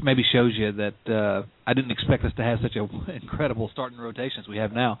 which maybe shows you that I didn't expect us to have such an incredible starting rotation as we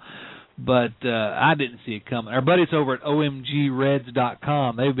have now. But I didn't see it coming. Our buddies over at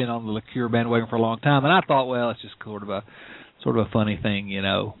OMGReds.com, they've been on the LeCure bandwagon for a long time, and I thought, well, it's just sort of a funny thing,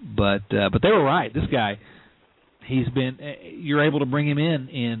 But they were right. This guy, you're able to bring him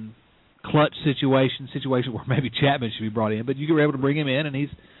in clutch situations where maybe Chapman should be brought in, but you were able to bring him in, and he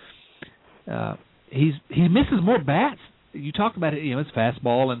misses more bats. You talked about it, his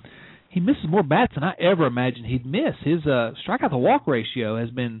fastball, and he misses more bats than I ever imagined he'd miss. His strikeout to walk ratio has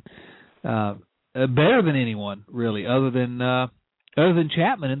been better than anyone really, other than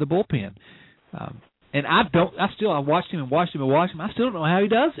Chapman in the bullpen. And I watched him. I still don't know how he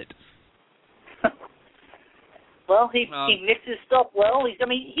does it. Well, he mixes stuff well. He's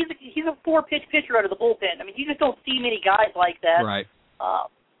a 4-pitch pitcher out of the bullpen. I mean, you just don't see many guys like that. Right.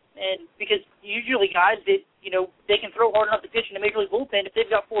 And because usually guys that, they can throw hard enough to pitch in the Major League bullpen, if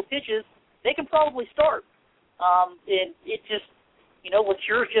they've got 4 pitches, they can probably start. And it just,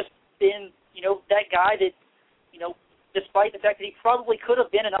 Lature's just been, that guy that, despite the fact that he probably could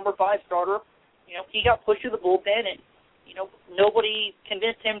have been a number 5 starter, he got pushed to the bullpen and, nobody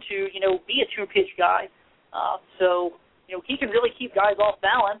convinced him to, be a 2-pitch guy. So, he can really keep guys off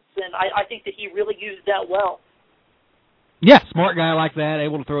balance, and I think that he really used that well. Yeah, smart guy like that,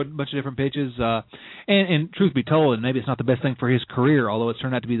 able to throw a bunch of different pitches. And truth be told, and maybe it's not the best thing for his career, although it's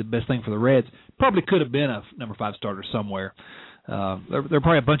turned out to be the best thing for the Reds, probably could have been a number 5 starter somewhere. There are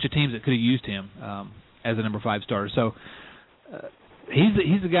probably a bunch of teams that could have used him as a number 5 starter. So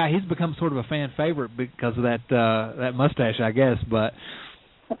he's a guy. He's become sort of a fan favorite because of that mustache, I guess. But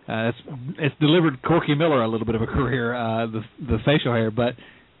it's delivered Corky Miller a little bit of a career, the facial hair. But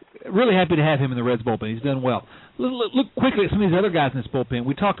really happy to have him in the Reds bullpen. He's done well. Look quickly at some of these other guys in this bullpen.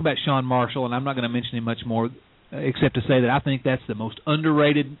 We talked about Sean Marshall, and I'm not going to mention him much more except to say that I think that's the most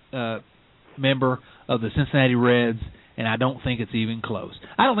underrated member of the Cincinnati Reds, and I don't think it's even close.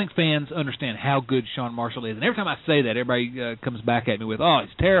 I don't think fans understand how good Sean Marshall is, and every time I say that, everybody comes back at me with, "Oh,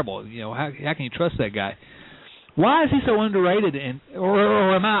 he's terrible. How can you trust that guy?" Why is he so underrated,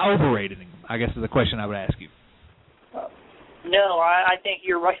 or am I overrated him? I guess is the question I would ask you. No, I think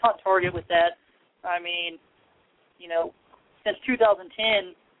you're right on target with that. I mean, since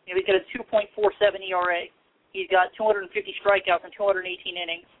 2010, he's got a 2.47 ERA. He's got 250 strikeouts and 218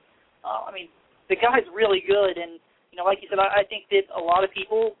 innings. The guy's really good, and like you said, I think that a lot of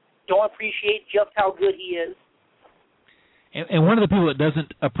people don't appreciate just how good he is. And one of the people that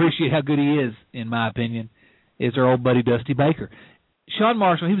doesn't appreciate how good he is, in my opinion, is our old buddy Dusty Baker. Sean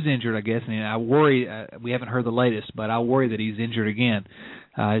Marshall, he was injured, I guess, and I worry, we haven't heard the latest, but I worry that he's injured again.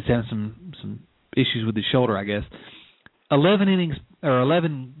 He's having some issues with his shoulder, I guess.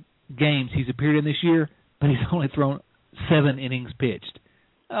 11 games he's appeared in this year, but he's only thrown 7 innings pitched.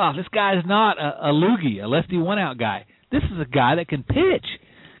 Oh, this guy is not a loogie, a lefty one-out guy. This is a guy that can pitch.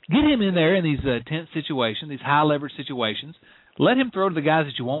 Get him in there in these tense situations, these high-leverage situations. Let him throw to the guys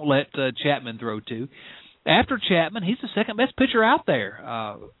that you won't let Chapman throw to. After Chapman, he's the second-best pitcher out there.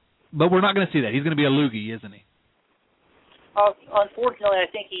 But we're not going to see that. He's going to be a loogie, isn't he? Unfortunately, I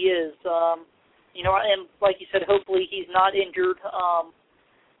think he is. And like you said, hopefully he's not injured.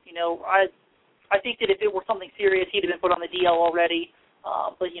 I think that if it were something serious, he'd have been put on the DL already.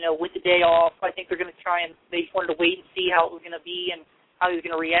 But, with the day off, I think they're going to try and they just wanted to wait and see how it was going to be and how he was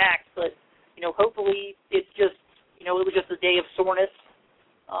going to react. But, hopefully it's just, it was just a day of soreness.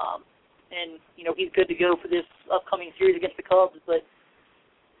 And, he's good to go for this upcoming series against the Cubs. But,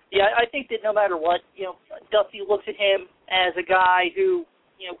 yeah, I think that no matter what, Dusty looks at him as a guy who,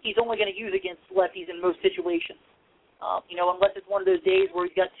 he's only going to use against lefties in most situations. Unless it's one of those days where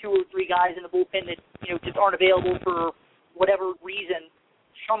he's got 2 or 3 guys in the bullpen that, just aren't available for whatever reason,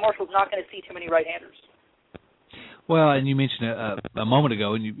 Sean Marshall's not going to see too many right-handers. Well, and you mentioned a moment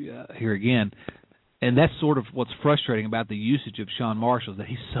ago, and you here again, and that's sort of what's frustrating about the usage of Sean Marshall, that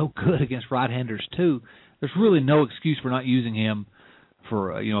he's so good against right-handers too. There's really no excuse for not using him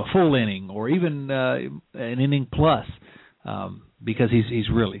for a full inning or even an inning plus, because he's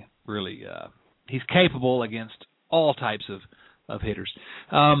really he's capable against all types of hitters.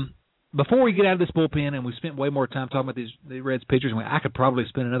 Before we get out of this bullpen, and we spent way more time talking about the Reds pitchers, and I could probably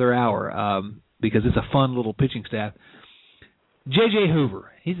spend another hour because it's a fun little pitching staff. J.J.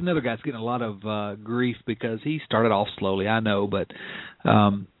 Hoover, he's another guy that's getting a lot of grief because he started off slowly, I know, but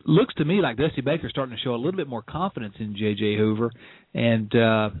looks to me like Dusty Baker's starting to show a little bit more confidence in J.J. Hoover, and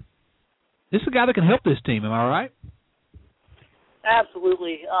this is a guy that can help this team. Am I right?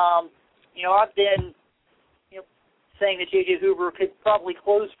 Absolutely. I've been saying that J.J. Hoover could probably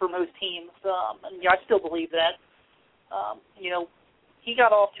close for most teams, and I still believe that. He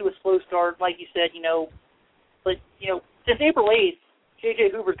got off to a slow start, like you said, but, since April 8th,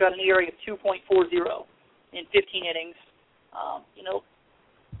 J.J. Hoover's got an ERA of 2.40 in 15 innings.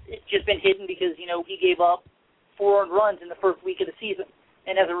 It's just been hidden because, he gave up 4 earned runs in the first week of the season.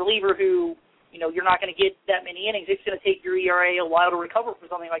 And as a reliever who, you're not going to get that many innings, it's going to take your ERA a while to recover from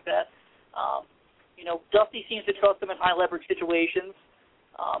something like that. Dusty seems to trust him in high-leverage situations,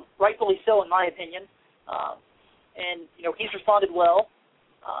 rightfully so in my opinion. And, he's responded well.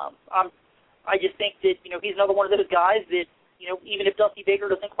 I just think that, he's another one of those guys that, even if Dusty Baker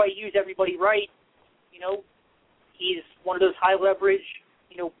doesn't quite use everybody right, he's one of those high-leverage,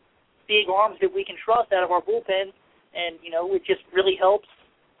 big arms that we can trust out of our bullpen. And, it just really helps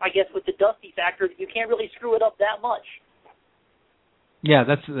I guess with the dusty factor, you can't really screw it up that much. Yeah,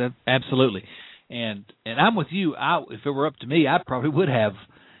 that's absolutely. And I'm with you. If it were up to me, I probably would have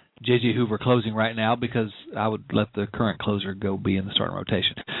J.J. Hoover closing right now because I would let the current closer go be in the starting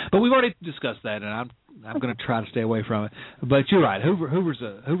rotation. But we've already discussed that, and I'm going to try to stay away from it. But you're right.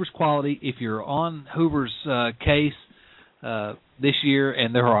 Hoover's quality. If you're on Hoover's case this year,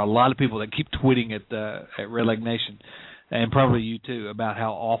 and there are a lot of people that keep tweeting at Red Leg Nation, and probably you too, about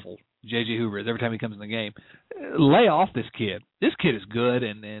how awful J.J. Hoover is every time he comes in the game, lay off this kid. This kid is good,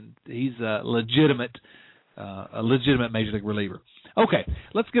 and he's a legitimate major league reliever. Okay,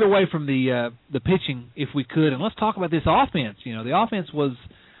 let's get away from the pitching if we could, and let's talk about this offense. You know, the offense was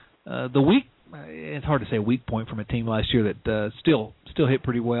the weak. It's hard to say a weak point from a team last year that still hit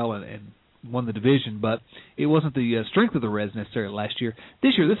pretty well and won the division, but it wasn't the strength of the Reds necessarily last year.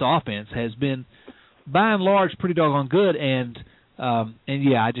 This year, this offense has been by and large pretty doggone good, and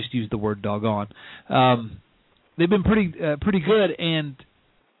yeah, I just used the word doggone. They've been pretty good, and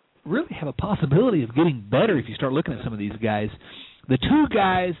really have a possibility of getting better if you start looking at some of these guys. The two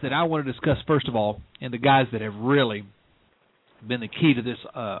guys that I want to discuss first of all, and the guys that have really been the key to this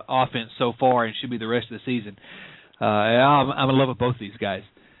offense so far and should be the rest of the season, I'm in love with both these guys.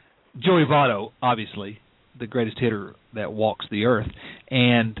 Joey Votto, obviously, the greatest hitter that walks the earth,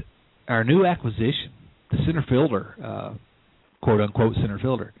 and our new acquisition, the center fielder, quote-unquote center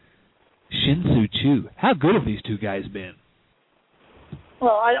fielder, Shin-Soo Choo. How good have these two guys been?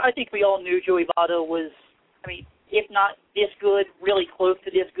 Well, I think we all knew Joey Votto was, I mean, if not this good, really close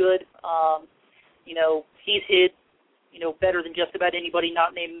to this good. You know, he's hit, you know, better than just about anybody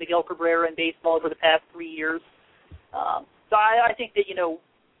not named Miguel Cabrera in baseball over the past 3 years. So I think that, you know,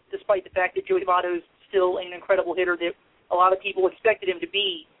 despite the fact that Joey Votto is still an incredible hitter, that a lot of people expected him to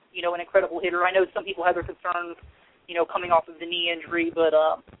be, you know, an incredible hitter. I know some people have their concerns, you know, coming off of the knee injury, but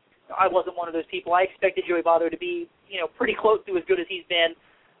I wasn't one of those people. I expected Joey Votto to be, you know, pretty close to as good as he's been.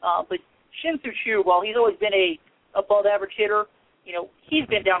 But Shin-Soo Choo, while he's always been a above-average hitter, you know, he's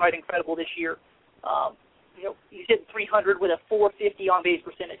been downright incredible this year. You know, he's hitting 300 with a 450 on-base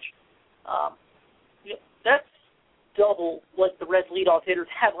percentage. You know, that's double what the Reds' leadoff hitters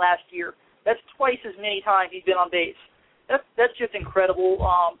had last year. That's twice as many times he's been on base. That's just incredible,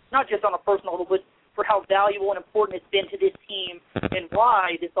 not just on a personal level, but for how valuable and important it's been to this team and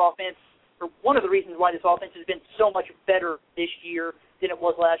why this offense, or one of the reasons why this offense has been so much better this year than it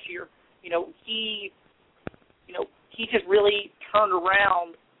was last year. You know, he just really turned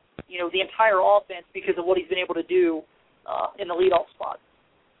around, you know, the entire offense because of what he's been able to do in the leadoff spot.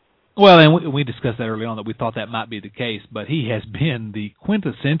 Well, and we discussed that early on that we thought that might be the case, but he has been the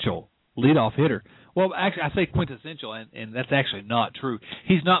quintessential leadoff hitter. Well, actually, I say quintessential, and that's actually not true.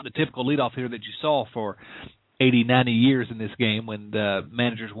 He's not the typical leadoff hitter that you saw for 80, 90 years in this game when the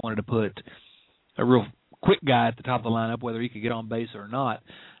managers wanted to put a real quick guy at the top of the lineup, whether he could get on base or not.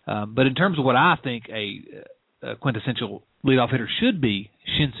 But in terms of what I think a quintessential leadoff hitter should be,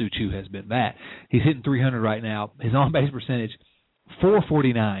 Shin-Soo Choo has been that. He's hitting 300 right now. His on-base percentage,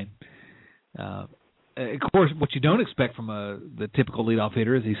 449. Of course, what you don't expect from the typical leadoff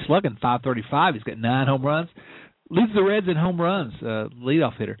hitter is he's slugging .535. He's got 9 home runs. Leads the Reds in home runs,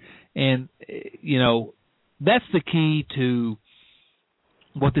 leadoff hitter. And, you know, that's the key to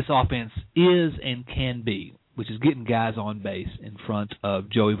what this offense is and can be, which is getting guys on base in front of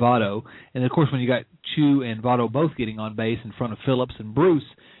Joey Votto. And, of course, when you got Choo and Votto both getting on base in front of Phillips and Bruce,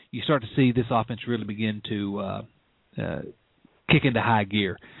 you start to see this offense really begin to kick into high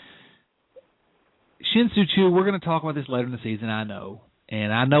gear. Shin-Soo Choo, we're going to talk about this later in the season, I know.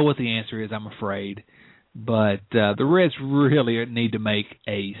 And I know what the answer is, I'm afraid. But the Reds really need to make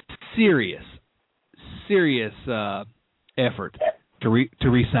a serious effort to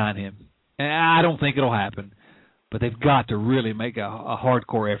re-sign him. And I don't think it'll happen. But they've got to really make a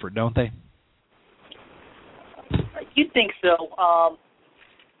hardcore effort, don't they? You'd think so.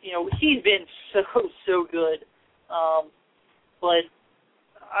 You know, he's been so good. But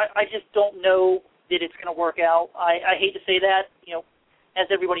I just don't know that it's going to work out. I hate to say that. You know, as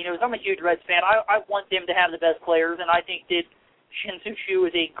everybody knows, I'm a huge Reds fan. I want them to have the best players, and I think that Shin-Soo Choo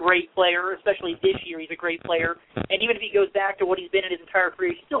is a great player, especially this year he's a great player. And even if he goes back to what he's been in his entire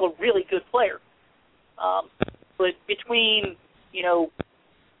career, he's still a really good player. But between, you know,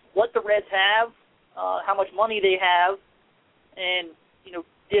 what the Reds have, how much money they have, and, you know,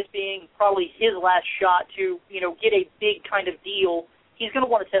 this being probably his last shot to, you know, get a big kind of deal, he's going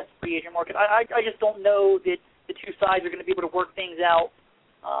to want to test the free agent market. I just don't know that the two sides are going to be able to work things out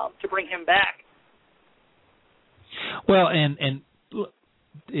to bring him back. Well, and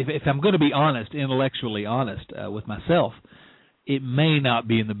if I'm going to be honest, intellectually honest with myself, it may not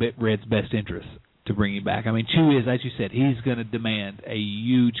be in the Reds' best interest to bring him back. I mean, Choo is, as you said, he's going to demand a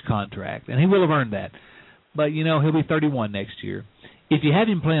huge contract, and he will have earned that. But, he'll be 31 next year. If you have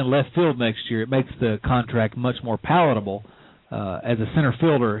him playing left field next year, it makes the contract much more palatable. As a center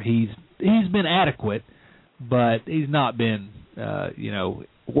fielder, he's been adequate, but he's not been, a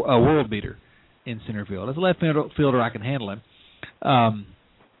world beater in center field. As a left fielder, I can handle him.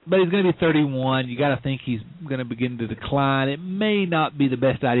 But he's going to be 31. You got to think he's going to begin to decline. It may not be the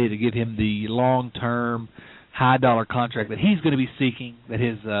best idea to give him the long-term, high-dollar contract that he's going to be seeking, that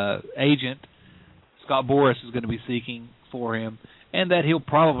his agent, Scott Boras, is going to be seeking for him, and that he'll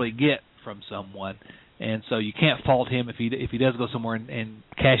probably get from someone. And so you can't fault him if he does go somewhere and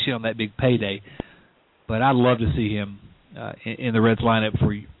cash in on that big payday. But I'd love to see him in the Reds lineup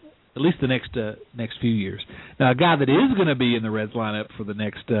for at least the next few years. Now, a guy that is going to be in the Reds lineup for the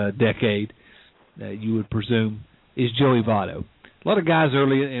next decade, you would presume, is Joey Votto. A lot of guys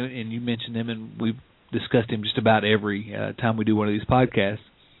early, and you mentioned him, and we've discussed him just about every time we do one of these podcasts.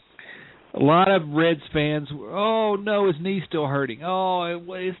 A lot of Reds fans, oh, no, his knee's still hurting. Oh,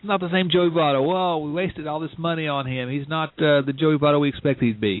 it's not the same Joey Votto. Oh, we wasted all this money on him. He's not the Joey Votto we expect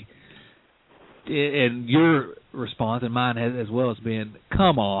he'd be. And your response, and mine as well, has been,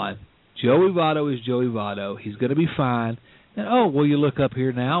 come on, Joey Votto is Joey Votto. He's going to be fine. And, you look up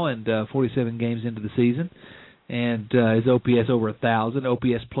here now, and 47 games into the season, and his OPS over 1,000,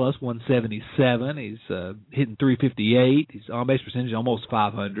 OPS plus 177. He's hitting .358. His on-base percentage almost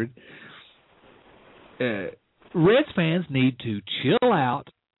 .500. Reds fans need to chill out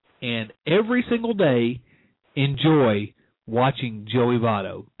and every single day enjoy watching Joey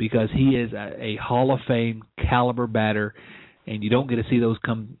Votto, because he is a Hall of Fame caliber batter, and you don't get to see those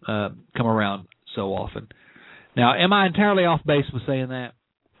come around so often. Now, am I entirely off base with saying that?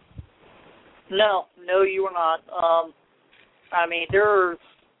 No, you are not.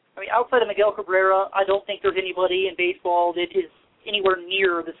 Outside of Miguel Cabrera, I don't think there's anybody in baseball that is anywhere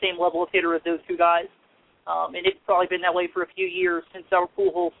near the same level of hitter as those two guys. And it's probably been that way for a few years since Albert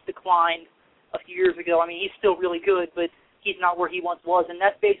Pujols declined a few years ago. I mean, he's still really good, but he's not where he once was, and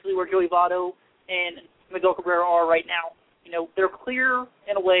that's basically where Joey Votto and Miguel Cabrera are right now. They're clear,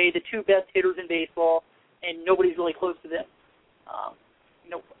 in a way, the two best hitters in baseball, and nobody's really close to them.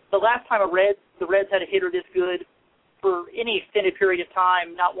 The last time the Reds had a hitter this good for any extended period of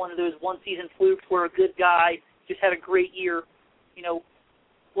time, not one of those one-season flukes where a good guy just had a great year,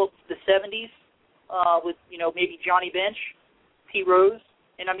 the 70s with, maybe Johnny Bench, P. Rose,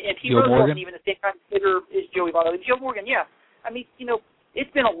 and P. Rose wasn't even the same kind of hitter as Joey Votto. And Joe Morgan, yeah.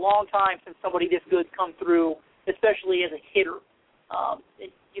 It's been a long time since somebody this good come through, especially as a hitter.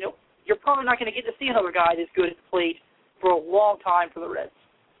 You're probably not going to get to see another guy this good at the plate for a long time for the Reds.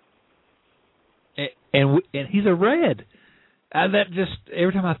 And he's a Red. That just,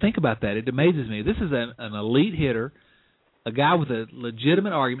 every time I think about that, it amazes me. This is an elite hitter, a guy with a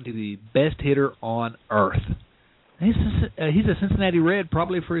legitimate argument to be the best hitter on earth. He's a Cincinnati Red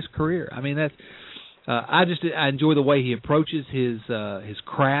probably for his career. I mean, that's I enjoy the way he approaches his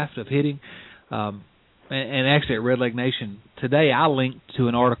craft of hitting. And actually at Red Leg Nation today, I linked to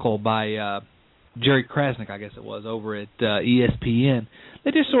an article by Jerry Krasnick, I guess it was, over at ESPN. They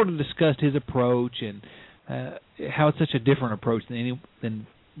just sort of discussed his approach and how it's such a different approach than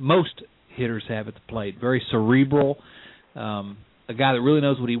most hitters have at the plate. Very cerebral, a guy that really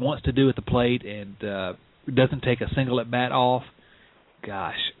knows what he wants to do at the plate and doesn't take a single at bat off.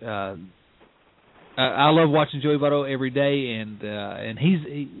 Gosh, I love watching Joey Votto every day, and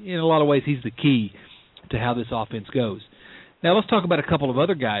he, in a lot of ways, he's the key to how this offense goes. Now let's talk about a couple of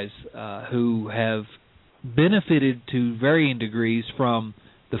other guys who have benefited to varying degrees from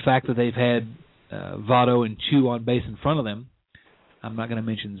the fact that they've had Votto and Choo on base in front of them. I'm not going to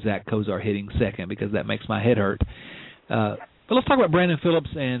mention Zach Kozar hitting second because that makes my head hurt. But let's talk about Brandon Phillips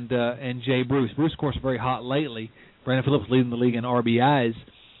and Jay Bruce. Bruce, of course, very hot lately. Brandon Phillips leading the league in RBIs.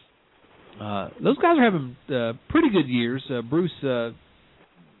 Those guys are having pretty good years. Bruce,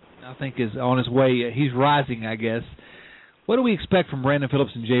 I think, is on his way. He's rising, I guess. What do we expect from Brandon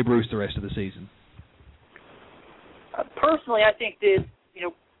Phillips and Jay Bruce the rest of the season? Personally, I think that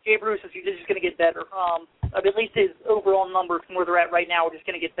Jay Bruce is just going to get better. At least his overall numbers from where they're at right now are just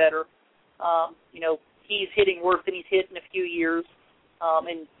going to get better. He's hitting worse than he's hit in a few years,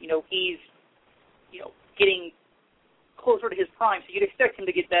 and he's getting closer to his prime. So you'd expect him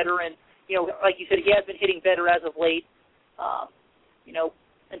to get better, and like you said, he has been hitting better as of late.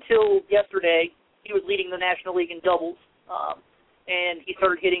 Until yesterday, he was leading the National League in doubles, and he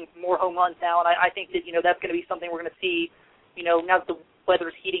started hitting more home runs now. And I think that that's going to be something we're going to see. Now that the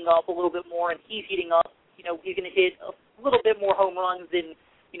weather's heating up a little bit more, and he's heating up, he's going to hit little bit more home runs than,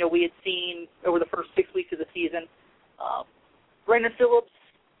 we had seen over the first 6 weeks of the season. Brandon Phillips,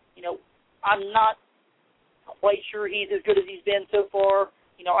 I'm not quite sure he's as good as he's been so far.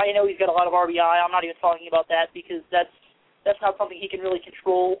 I know he's got a lot of RBI. I'm not even talking about that because that's not something he can really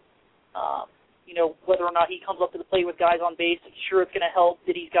control. Whether or not he comes up to the plate with guys on base, sure, it's going to help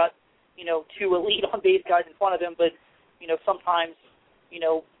that he's got, 2 elite on base guys in front of him, but, sometimes,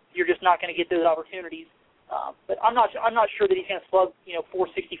 you're just not going to get those opportunities. But I'm not sure that he's going to slug,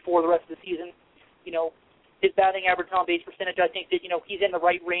 464 the rest of the season. His batting average on base percentage, I think that, he's in the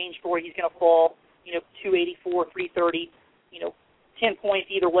right range for where he's going to fall, 284, 330, 10 points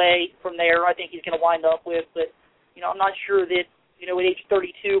either way from there, I think he's going to wind up with. But, I'm not sure that, at age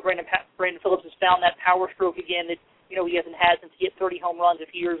 32, Brandon Phillips has found that power stroke again that, he hasn't had since he hit 30 home runs a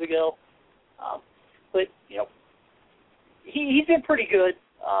few years ago. But, he's been pretty good.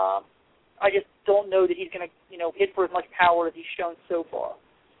 I just don't know that he's going to, hit for as much power as he's shown so far.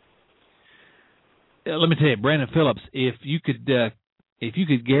 Let me tell you, Brandon Phillips, if you could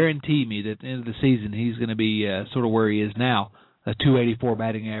guarantee me that at the end of the season he's going to be sort of where he is now, a 284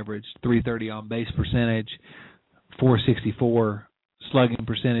 batting average, 330 on base percentage, 464 slugging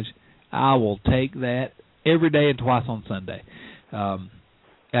percentage, I will take that every day and twice on Sunday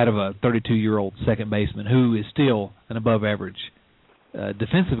out of a 32-year-old second baseman who is still an above-average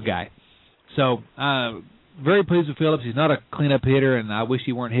defensive guy. So very pleased with Phillips. He's not a cleanup hitter, and I wish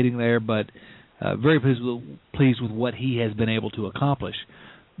he weren't hitting there, but very pleased with what he has been able to accomplish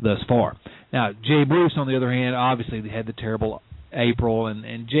thus far. Now, Jay Bruce, on the other hand, obviously they had the terrible April,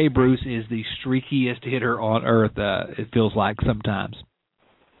 and Jay Bruce is the streakiest hitter on earth, it feels like sometimes.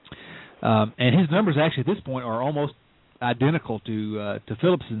 And his numbers actually at this point are almost identical to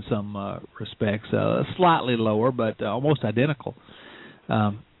Phillips in some respects, slightly lower, but almost identical.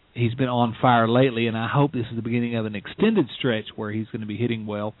 He's been on fire lately, and I hope this is the beginning of an extended stretch where he's going to be hitting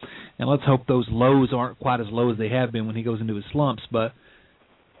well. And let's hope those lows aren't quite as low as they have been when he goes into his slumps. But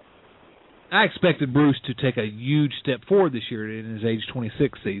I expected Bruce to take a huge step forward this year in his age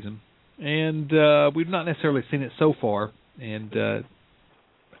 26 season, and we've not necessarily seen it so far. And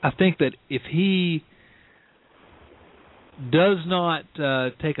I think that if he does not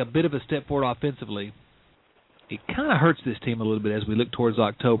take a bit of a step forward offensively, it kind of hurts this team a little bit as we look towards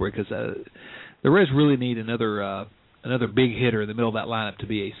October, because the Reds really need another big hitter in the middle of that lineup to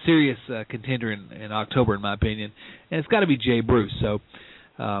be a serious contender in October, in my opinion. And it's got to be Jay Bruce. So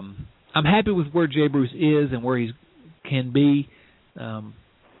I'm happy with where Jay Bruce is and where he can be.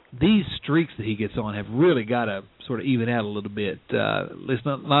 These streaks that he gets on have really got to sort of even out a little bit. It's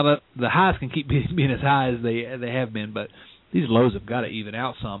not the highs can keep being as high as they have been, but these lows have got to even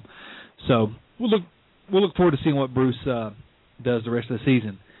out some. So we'll look forward to seeing what Bruce does the rest of the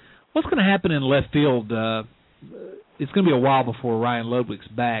season. What's going to happen in left field? It's going to be a while before Ryan Ludwig's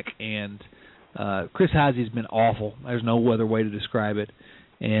back, and Chris Heisey's been awful. There's no other way to describe it.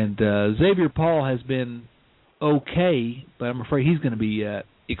 And Xavier Paul has been okay, but I'm afraid he's going to be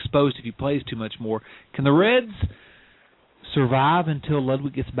exposed if he plays too much more. Can the Reds survive until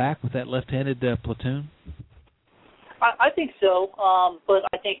Ludwig gets back with that left-handed platoon? I think so, but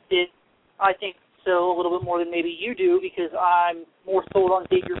I think so a little bit more than maybe you do, because I'm more sold on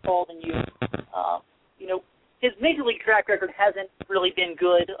Xavier Paul than you. His major league track record hasn't really been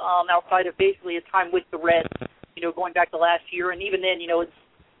good outside of basically his time with the Reds, going back to last year, and even then, it's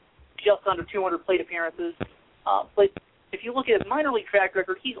just under 200 plate appearances. But if you look at his minor league track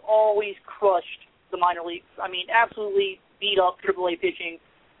record, he's always crushed the minor leagues. I mean, absolutely beat up AAA pitching.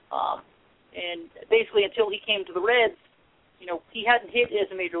 And basically until he came to the Reds, he hadn't hit as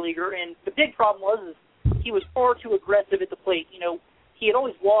a major leaguer. And the big problem was he was far too aggressive at the plate. He had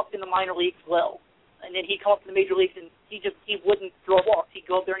always walked in the minor leagues well. And then he'd come up to the major leagues and he wouldn't throw walks. He'd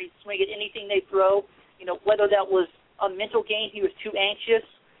go up there and he'd swing at anything they throw. Whether that was a mental game, he was too anxious,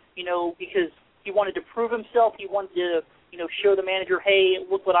 because he wanted to prove himself. He wanted to, show the manager, hey,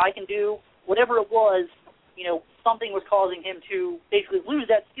 look what I can do. Whatever it was, something was causing him to basically lose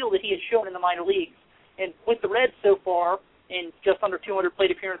that skill that he had shown in the minor leagues. And with the Reds so far, in just under 200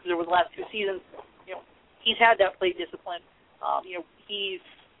 plate appearances over the last 2 seasons, he's had that plate discipline. He's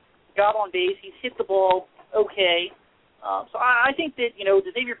got on base. He's hit the ball okay. So I think that,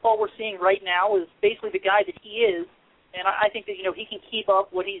 the Xavier Paul we're seeing right now is basically the guy that he is. And I think that, he can keep up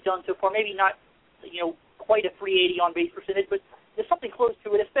what he's done so far. Maybe not, quite a 380 on base percentage, but there's something close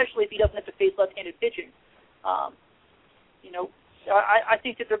to it, especially if he doesn't have to face left-handed pitching. I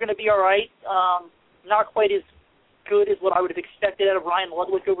think that they're going to be all right. Not quite as good as what I would have expected out of Ryan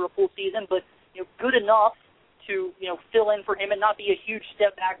Ludwig over a full season, but good enough to fill in for him and not be a huge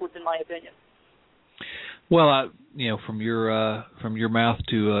step backwards, in my opinion. Well, from your mouth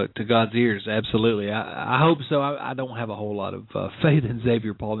to God's ears, absolutely. I hope so. I don't have a whole lot of faith in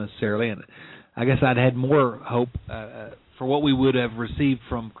Xavier Paul necessarily, and I guess I'd had more hope for what we would have received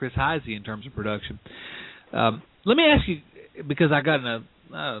from Chris Heisey in terms of production. Let me ask you, because I got in a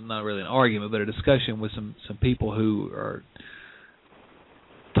not really an argument, but a discussion with some people who are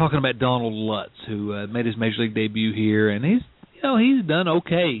talking about Donald Lutz, who made his major league debut here, and he's done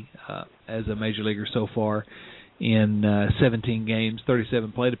okay as a major leaguer so far in 17 games,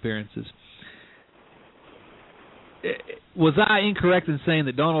 37 plate appearances. Was I incorrect in saying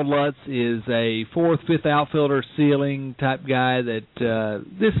that Donald Lutz is a fourth, fifth outfielder ceiling type guy, that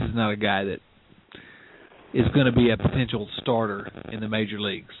this is not a guy that is going to be a potential starter in the major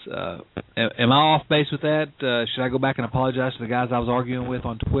leagues? Am I off base with that? Should I go back and apologize to the guys I was arguing with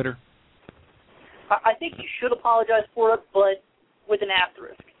on Twitter? I think you should apologize for it, but with an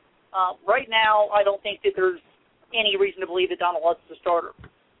asterisk. Right now, I don't think that there's any reason to believe that Donald Lutz is a starter.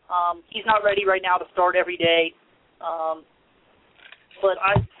 He's not ready right now to start every day. But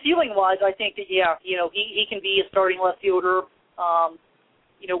feeling-wise, I think that, he can be a starting left fielder,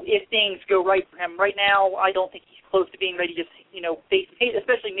 if things go right for him. Right now, I don't think he's close to being ready to, face,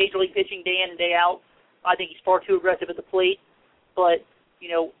 especially major league pitching day in and day out. I think he's far too aggressive at the plate. But,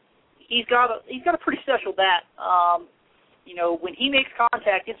 he's got a pretty special bat. When he makes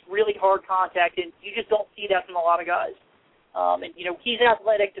contact, it's really hard contact, and you just don't see that from a lot of guys. He's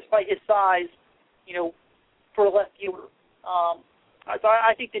athletic despite his size, for a left fielder. So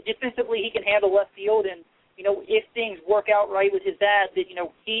I think that defensively he can handle left field, and, if things work out right with his bat, that,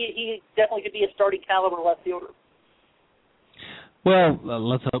 he definitely could be a starting caliber left fielder. Well,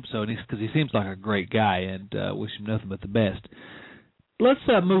 let's hope so, because he seems like a great guy, and wish him nothing but the best. Let's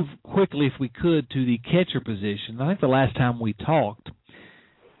move quickly, if we could, to the catcher position. I think the last time we talked,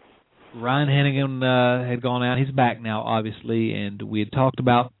 Ryan Hennigan had gone out. He's back now, obviously, and we had talked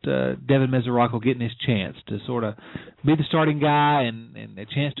about Devin Mesoraco getting his chance to sort of be the starting guy and a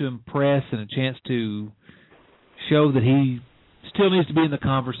chance to impress and a chance to show that he still needs to be in the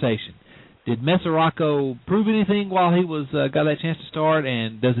conversation. Did Mesoraco prove anything while he was got that chance to start,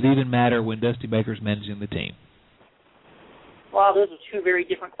 and does it even matter when Dusty Baker's managing the team? Wow, those are two very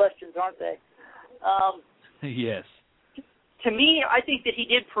different questions, aren't they? Yes. To me, I think that he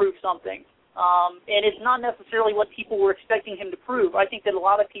did prove something, and it's not necessarily what people were expecting him to prove. I think that a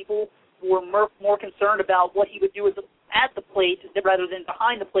lot of people were more concerned about what he would do at the plate rather than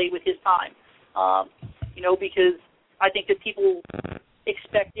behind the plate with his time, because I think that people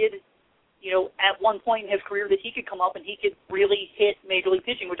expected, at one point in his career that he could come up and he could really hit major league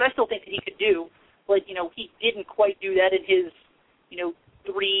pitching, which I still think that he could do, but, he didn't quite do that in his,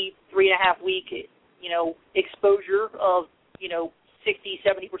 3.5 week, exposure of,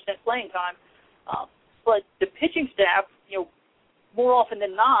 60-70% playing time. But the pitching staff, more often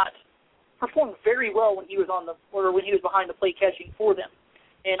than not, performed very well when he was when he was behind the plate catching for them.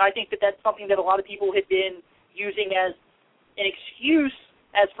 And I think that that's something that a lot of people had been using as an excuse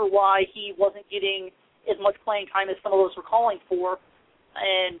as for why he wasn't getting as much playing time as some of us were calling for.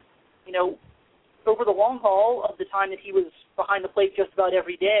 And, over the long haul of the time that he was behind the plate just about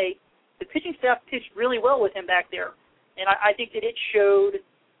every day, the pitching staff pitched really well with him back there. And I think that it showed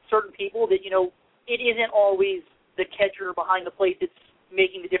certain people that, it isn't always the catcher behind the plate that's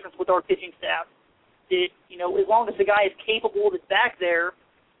making the difference with our pitching staff. That, as long as the guy is capable that's back there,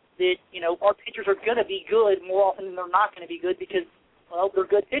 that, our pitchers are going to be good more often than they're not going to be good because, well, they're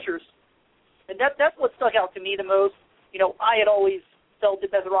good pitchers. And that's what stuck out to me the most. I had always felt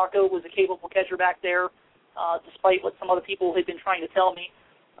that Mesoraco was a capable catcher back there, despite what some other people had been trying to tell me.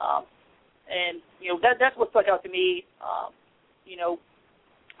 And, that's what stuck out to me.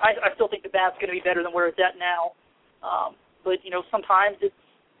 I still think the bat's going to be better than where it's at now. But, sometimes it's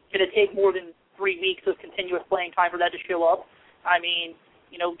going to take more than 3 weeks of continuous playing time for that to show up. I mean,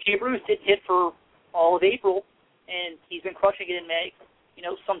 Jay Bruce didn't hit for all of April, and he's been crushing it in May.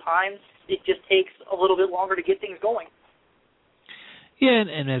 Sometimes it just takes a little bit longer to get things going. Yeah,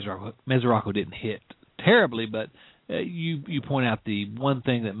 and Mesoraco didn't hit terribly, but you point out the one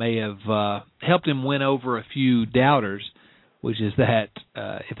thing that may have helped him win over a few doubters, which is that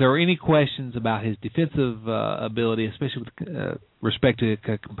if there were any questions about his defensive ability, especially with respect to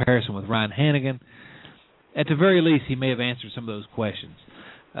a comparison with Ryan Hennigan, at the very least he may have answered some of those questions.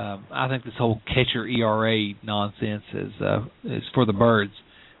 I think this whole catcher ERA nonsense is for the birds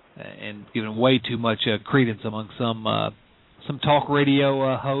and given way too much credence among some talk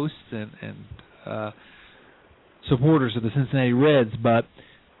radio hosts and supporters of the Cincinnati Reds, but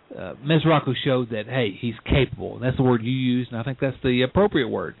Mesoraco showed that, hey, he's capable. And that's the word you used, and I think that's the appropriate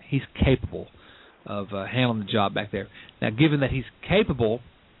word. He's capable handling the job back there. Now, given that he's capable,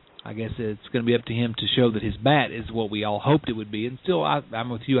 I guess it's going to be up to him to show that his bat is what we all hoped it would be. And still, I'm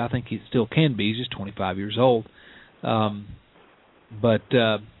with you. I think he still can be. He's just 25 years old. But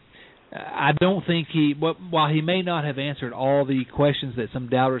I don't think while he may not have answered all the questions that some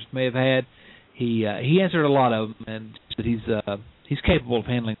doubters may have had, he answered a lot of them, and he's capable of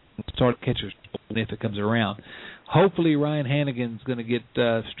handling start catchers if it comes around. Hopefully, Ryan Hannigan's going to get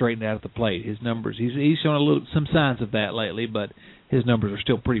straightened out at the plate. His numbers, he's shown some signs of that lately, but his numbers are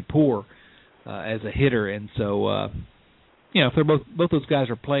still pretty poor as a hitter. And so, if they're both those guys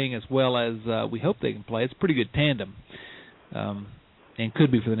are playing as well as we hope they can play, it's a pretty good tandem, and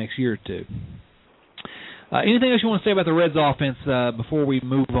could be for the next year or two. Anything else you want to say about the Reds' offense before we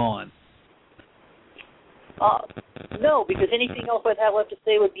move on? No, because anything else I'd have left to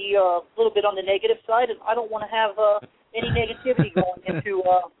say would be a little bit on the negative side, and I don't want to have any negativity going into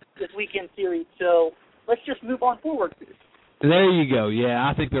this weekend series. So let's just move on forward. There you go. Yeah,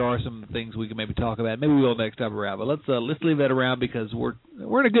 I think there are some things we can maybe talk about. Maybe we will next time around. But let's leave that around because we're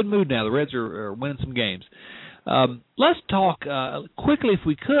in a good mood now. The Reds are winning some games. Let's talk quickly, if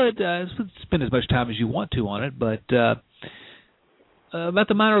we could. Spend as much time as you want to on it, but about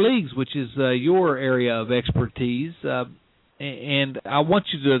the minor leagues, which is your area of expertise. And I want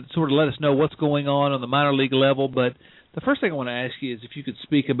you to sort of let us know what's going on the minor league level. But the first thing I want to ask you is if you could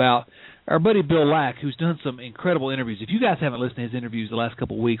speak about our buddy Bill Lack, who's done some incredible interviews. If you guys haven't listened to his interviews the last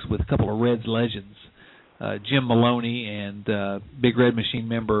couple of weeks with a couple of Reds legends, Jim Maloney and Big Red Machine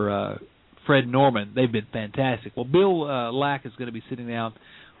member Fred Norman, they've been fantastic. Well, Bill Lack is going to be sitting down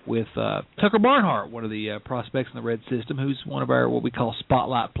with Tucker Barnhart, one of the prospects in the Red system, who's one of our what we call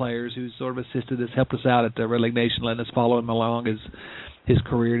spotlight players, who's sort of assisted us, helped us out at the Red Leg Nation, letting us follow him along his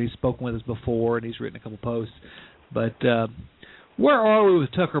career. And he's spoken with us before, and he's written a couple posts. But where are we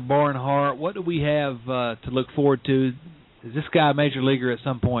with Tucker Barnhart? What do we have to look forward to? Is this guy a major leaguer at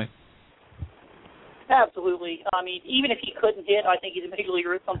some point? Absolutely. I mean, even if he couldn't hit, I think he's a major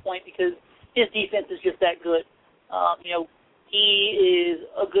leaguer at some point because his defense is just that good. He is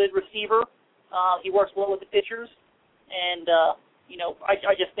a good receiver. He works well with the pitchers. And,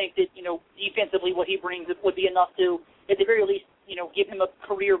 I just think that, defensively what he brings would be enough to, at the very least, give him a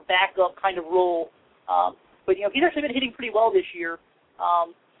career backup kind of role. But he's actually been hitting pretty well this year.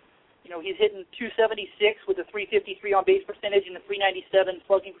 He's hitting 276 with a 353 on base percentage and a 397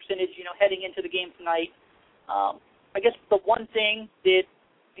 slugging percentage, heading into the game tonight. I guess the one thing that,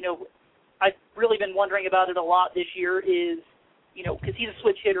 I've really been wondering about it a lot this year is, because he's a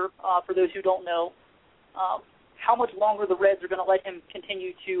switch hitter, for those who don't know, how much longer the Reds are going to let him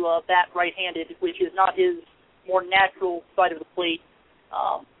continue to bat right-handed, which is not his more natural side of the plate.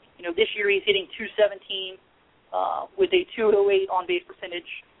 This year he's hitting 217 with a 208 on-base percentage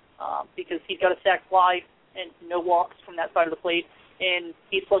because he's got a sac fly and no walks from that side of the plate, and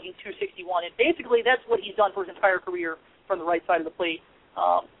he's slugging 261. And basically that's what he's done for his entire career from the right side of the plate.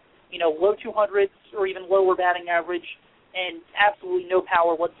 Low 200s or even lower batting average, and absolutely no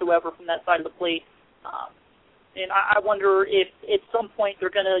power whatsoever from that side of the plate. And I wonder if at some point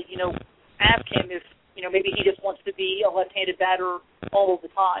they're going to, ask him if, maybe he just wants to be a left-handed batter all of the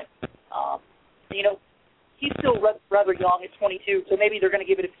time. He's still rather young at 22, so maybe they're going to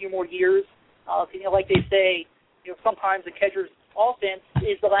give it a few more years. Like they say, sometimes the catcher's offense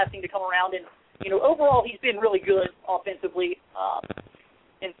is the last thing to come around. And, overall he's been really good offensively.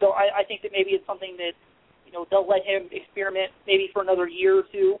 And so I think that maybe it's something that, they'll let him experiment maybe for another year or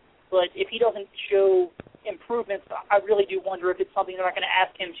two. But if he doesn't show improvements, I really do wonder if it's something they're not going to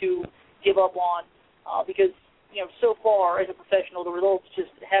ask him to give up on. Because, so far as a professional, the results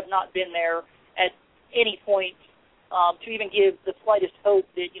just have not been there at any point to even give the slightest hope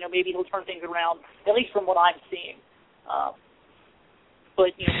that, maybe he'll turn things around, at least from what I'm seeing.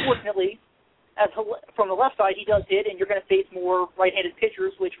 But, fortunately, from the left side, he does hit, and you're going to face more right-handed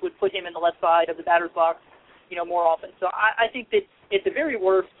pitchers, which would put him in the left side of the batter's box, more often. So I think that at the very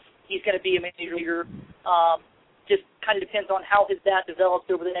worst, he's going to be a major leaguer. Just kind of depends on how his bat develops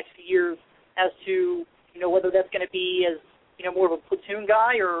over the next few years as to, whether that's going to be as, more of a platoon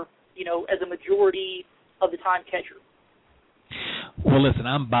guy or, as a majority of the time catcher. Well, listen,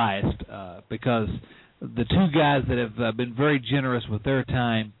 I'm biased because the two guys that have been very generous with their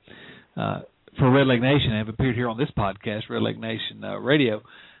time for Red Leg Nation have appeared here on this podcast, Red Leg Nation Radio.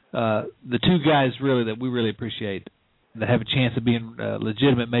 The two guys really that we really appreciate that have a chance of being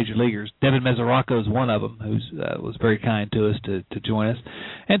legitimate major leaguers. Devin Mesoraco is one of them, who was very kind to us to join us,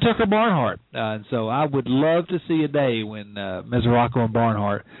 and Tucker Barnhart. And so I would love to see a day when Mesoraco and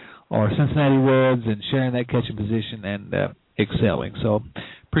Barnhart are Cincinnati Reds and sharing that catching position and excelling. So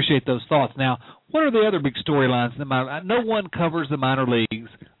Appreciate those thoughts. Now, what are the other big storylines in the minor? No one covers the minor leagues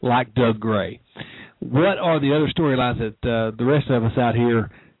like Doug Gray. What are the other storylines that the rest of us out here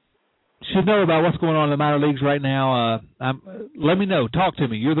should know about what's going on in the minor leagues right now? Let me know. Talk to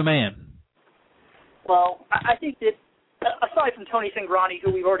me. You're the man. Well, I think that aside from Tony Cingrani,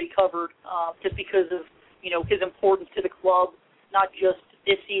 who we've already covered, just because of his importance to the club, not just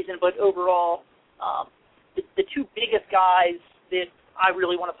this season but overall, the two biggest guys that I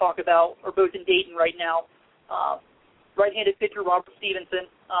really want to talk about are both in Dayton right now. Right-handed pitcher Robert Stevenson.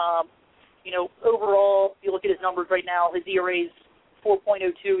 Overall, if you look at his numbers right now, his ERA is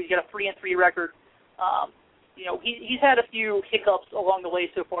 4.02. He's got a 3-3 record. He's had a few hiccups along the way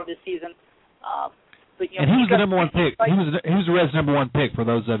so far this season. But and he was the number one pick. He was the Reds' number one pick for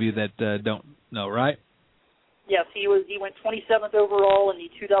those of you that don't know, right? Yes, he went 27th overall in the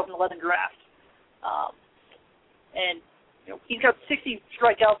 2011 draft. And he's got 60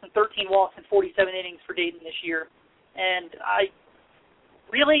 strikeouts and 13 walks in 47 innings for Dayton this year. And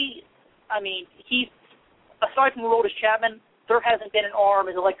he, aside from Aroldis Chapman, there hasn't been an arm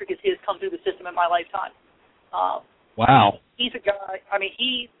as electric as his come through the system in my lifetime. Wow. He's a guy,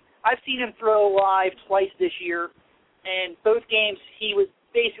 I've seen him throw live twice this year, and both games he was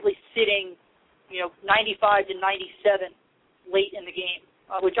basically sitting, 95 to 97 late in the game,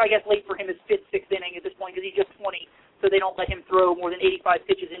 which I guess late for him is fifth, sixth inning at this point because he's just 20, so they don't let him throw more than 85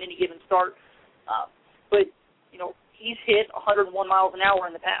 pitches in any given start. But he's hit 101 miles an hour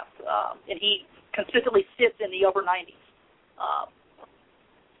in the past, and he consistently sits in the upper 90s.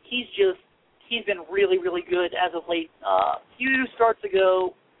 He's been really, really good as of late. A few starts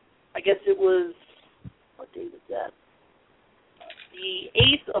ago, I guess it was, what day was that? The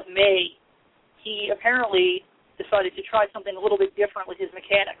 8th of May, he apparently decided to try something a little bit different with his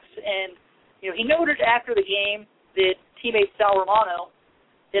mechanics. And, he noted after the game that teammate Sal Romano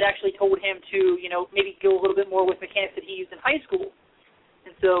had actually told him to, maybe go a little bit more with mechanics that he used in high school.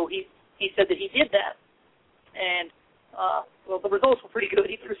 And so he said that he did that. And, the results were pretty good.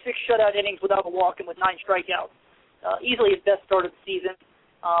 He threw 6 shutout innings without a walk and with 9 strikeouts. Easily his best start of the season.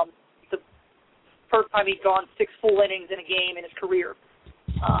 The first time he'd gone 6 full innings in a game in his career.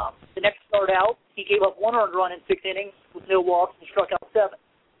 The next start out, he gave up 1 earned run in 6 innings with no walks and struck out 7.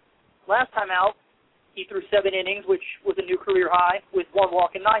 Last time out, he threw 7 innings, which was a new career high, with 1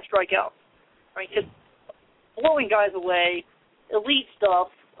 walk and 9 strikeouts. Just blowing guys away, elite stuff,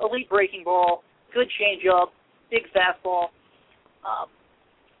 elite breaking ball, good changeup, big fastball.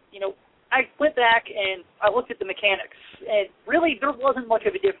 I went back and I looked at the mechanics, and really there wasn't much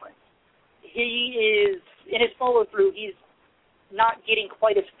of a difference. He is, in his follow-through, he's not getting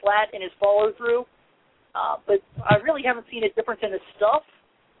quite as flat in his follow-through, but I really haven't seen a difference in his stuff.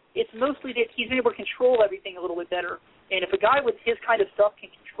 It's mostly that he's been able to control everything a little bit better. And if a guy with his kind of stuff can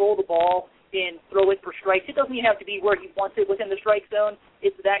control the ball and throw it for strikes, it doesn't even have to be where he wants it within the strike zone.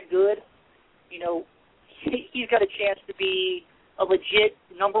 It's that good. He's got a chance to be a legit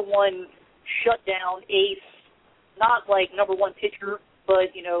number 1 shutdown ace, not like number 1 pitcher,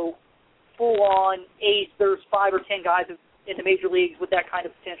 but, full-on ace. There's 5 or 10 guys in the major leagues with that kind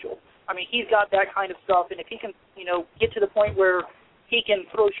of potential. He's got that kind of stuff, and if he can, get to the point where he can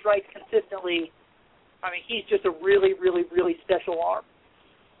throw strikes consistently, he's just a really, really, really special arm.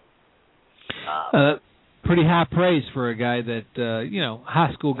 Pretty high praise for a guy that,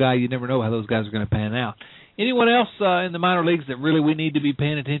 high school guy, you never know how those guys are going to pan out. Anyone else in the minor leagues that really we need to be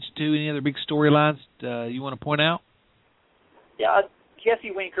paying attention to? Any other big storylines you want to point out? Yeah,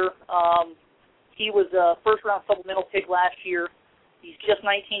 Jesse Winker. He was a first-round supplemental pick last year. He's just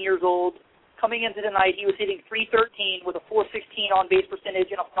 19 years old. Coming into tonight, he was hitting .313 with a .416 on-base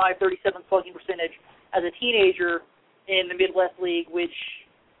percentage and a .537 slugging percentage as a teenager in the Midwest League, which,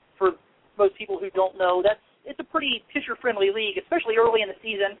 for most people who don't know, it's a pretty pitcher-friendly league, especially early in the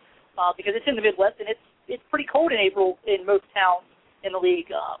season, because it's in the Midwest and it's pretty cold in April in most towns in the league.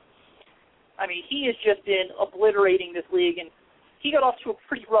 He has just been obliterating this league, and he got off to a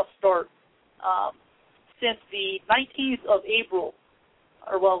pretty rough start. Since the 19th of April,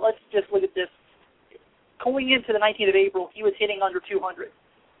 let's just look at this. Going into the 19th of April, he was hitting under 200.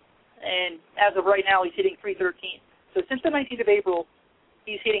 And as of right now, he's hitting .313. So since the 19th of April,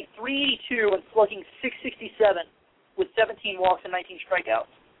 he's hitting .382 and slugging .667 with 17 walks and 19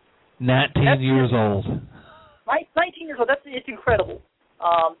 strikeouts. 19 years old. 19 years old. It's incredible.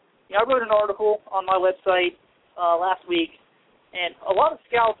 I wrote an article on my website last week, and a lot of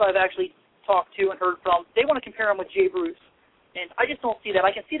scouts I've actually talked to and heard from, they want to compare him with Jay Bruce. And I just don't see that.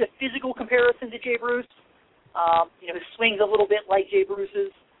 I can see the physical comparison to Jay Bruce. His swing's a little bit like Jay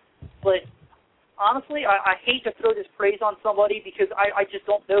Bruce's, but honestly, I hate to throw this praise on somebody because I just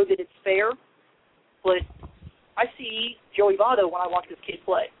don't know that it's fair, but I see Joey Votto when I watch this kid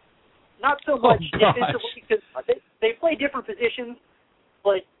play. Not so much defensively because they play different positions,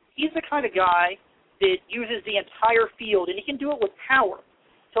 but he's the kind of guy that uses the entire field, and he can do it with power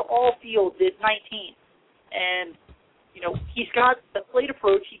to all fields at 19. And, he's got the plate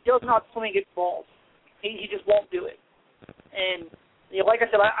approach. He does not swing at balls. He just won't do it. And, like I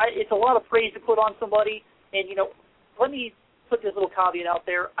said, it's a lot of praise to put on somebody. And, let me put this little caveat out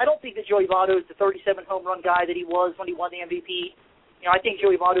there. I don't think that Joey Votto is the 37 home run guy that he was when he won the MVP. I think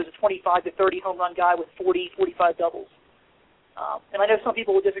Joey Votto is a 25 to 30 home run guy with 40, 45 doubles. And I know some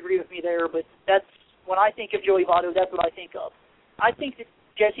people will disagree with me there, but that's when I think of Joey Votto, that's what I think of. I think that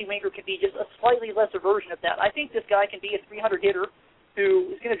Jesse Winker could be just a slightly lesser version of that. I think this guy can be a 300 hitter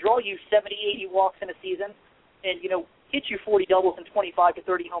who is going to draw you 70, 80 walks in a season and, hit you 40 doubles and 25 to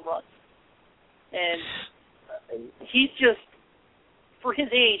 30 home runs. And he's just, for his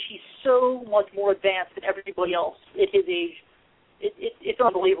age, he's so much more advanced than everybody else at his age. It's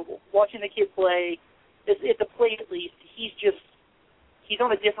unbelievable. Watching the kid play, at the plate at least, he's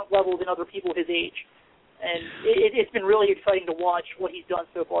on a different level than other people his age. And it's been really exciting to watch what he's done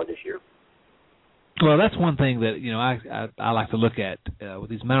so far this year. Well, that's one thing that I like to look at with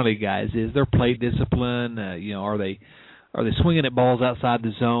these minor league guys is their plate discipline. Are they swinging at balls outside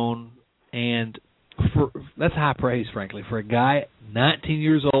the zone? And that's high praise, frankly, for a guy 19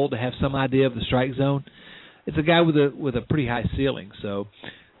 years old to have some idea of the strike zone. It's a guy with a pretty high ceiling. So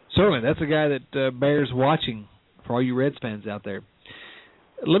certainly that's a guy that bears watching for all you Reds fans out there.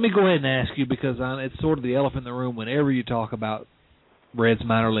 Let me go ahead and ask you, because it's sort of the elephant in the room whenever you talk about Reds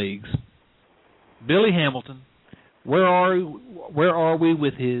minor leagues. Billy Hamilton, where are we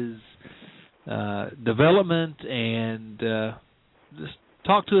with his development? And just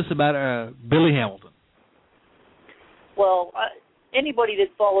talk to us about Billy Hamilton. Well, anybody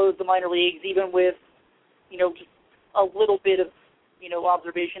that follows the minor leagues, even with just a little bit of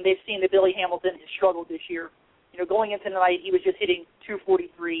observation, they've seen that Billy Hamilton has struggled this year. Going into tonight, he was just hitting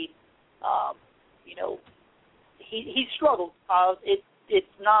 243. He struggled. It's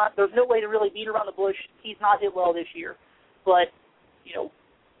not. There's no way to really beat around the bush. He's not hit well this year, but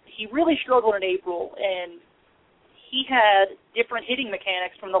he really struggled in April, and he had different hitting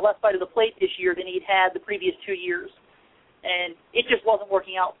mechanics from the left side of the plate this year than he'd had the previous 2 years, and it just wasn't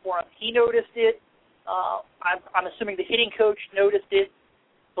working out for him. He noticed it. I'm assuming the hitting coach noticed it,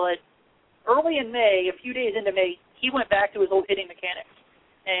 but early in May, a few days into May, he went back to his old hitting mechanics,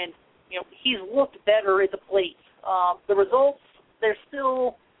 and he's looked better at the plate. The results, they're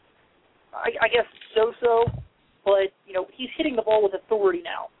still, I guess, so-so, but he's hitting the ball with authority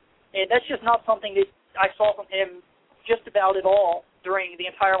now, and that's just not something that I saw from him just about at all during the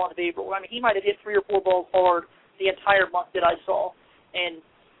entire month of April. I mean, he might have hit 3 or 4 balls hard the entire month that I saw, and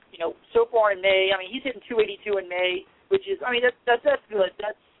so far in May, I mean, he's hitting 282 in May, which is, I mean, that's good.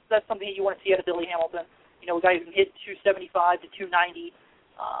 That's something that you want to see out of Billy Hamilton. A guy who can hit 275 to 290.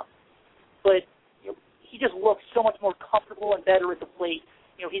 But he just looks so much more comfortable and better at the plate.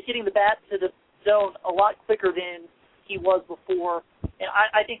 He's hitting the bat to the zone a lot quicker than he was before. And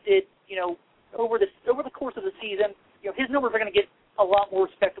I think that, over the course of the season, his numbers are going to get a lot more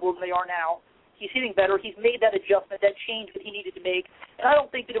respectable than they are now. He's hitting better. He's made that adjustment, that change that he needed to make. And I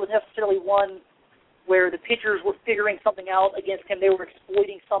don't think that it was necessarily one where the pitchers were figuring something out against him. They were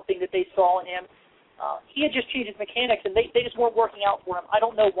exploiting something that they saw in him. He had just changed his mechanics, and they just weren't working out for him. I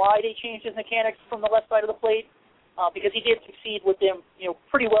don't know why they changed his mechanics from the left side of the plate, because he did succeed with them,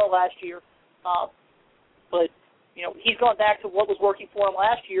 pretty well last year. But he's gone back to what was working for him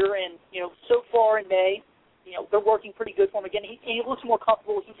last year, and so far in May, they're working pretty good for him again. He looks more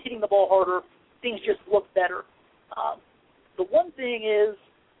comfortable. He's hitting the ball harder. Things just look better. The one thing is,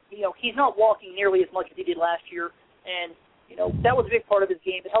 he's not walking nearly as much as he did last year, and that was a big part of his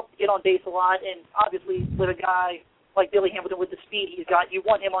game. It helped to get on base a lot, and obviously with a guy like Billy Hamilton with the speed he's got, you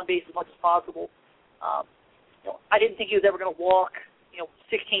want him on base as much as possible. I didn't think he was ever going to walk,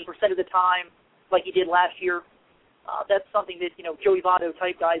 16% of the time like he did last year. That's something that, Joey Votto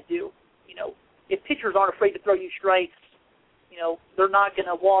type guys do. If pitchers aren't afraid to throw you strikes, they're not going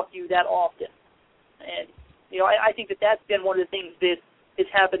to walk you that often. And, I think that that's been one of the things that has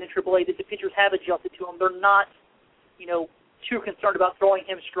happened in AAA, that the pitchers have adjusted to him. They're not, too concerned about throwing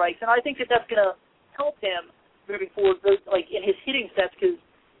him strikes. And I think that that's going to help him moving forward, like in his hitting sets, because,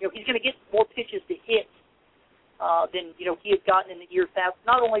 he's going to get more pitches to hit than, he has gotten in the years past,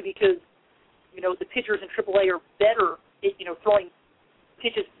 not only because, the pitchers in AAA are better at, throwing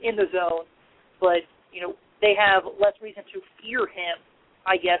pitches in the zone, but, they have less reason to fear him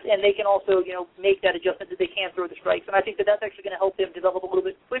I guess, and they can also, make that adjustment that they can throw the strikes. And I think that that's actually going to help him develop a little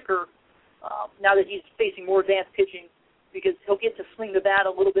bit quicker now that he's facing more advanced pitching, because he'll get to swing the bat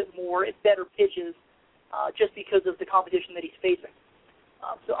a little bit more at better pitches just because of the competition that he's facing.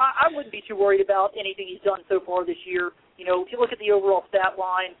 So I wouldn't be too worried about anything he's done so far this year. If you look at the overall stat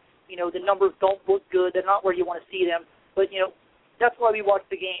line, the numbers don't look good. They're not where you want to see them. But, that's why we watch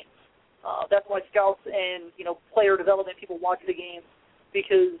the games. That's why scouts and, player development people watch the games.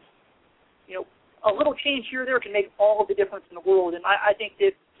 Because, a little change here or there can make all of the difference in the world. And I think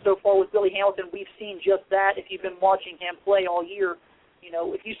that so far with Billy Hamilton, we've seen just that. If you've been watching him play all year,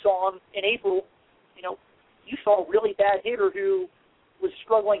 if you saw him in April, you saw a really bad hitter who was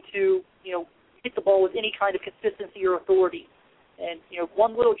struggling to, hit the ball with any kind of consistency or authority. And,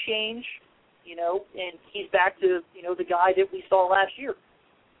 one little change, and he's back to, the guy that we saw last year.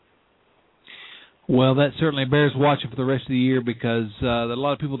 Well, that certainly bears watching for the rest of the year, because there are a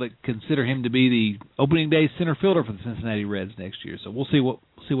lot of people that consider him to be the opening day center fielder for the Cincinnati Reds next year. So we'll see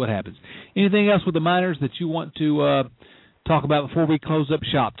what happens. Anything else with the minors that you want to talk about before we close up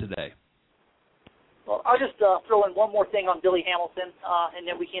shop today? Well, I'll just throw in one more thing on Billy Hamilton, and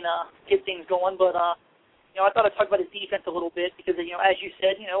then we can get things going. But I thought I'd talk about his defense a little bit because, as you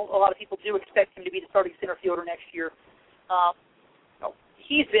said, a lot of people do expect him to be the starting center fielder next year.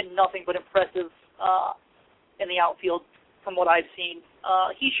 He's been nothing but impressive in the outfield from what I've seen.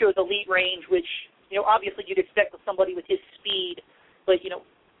 He shows elite range, which, obviously you'd expect with somebody with his speed. But,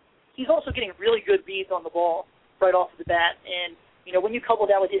 he's also getting really good reads on the ball right off the bat. And, when you couple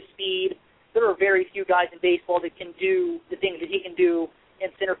that with his speed, there are very few guys in baseball that can do the things that he can do in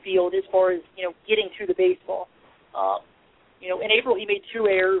center field as far as, getting to the baseball. In April he made 2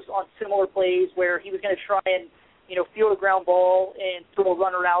 errors on similar plays where he was going to try and, field a ground ball and throw a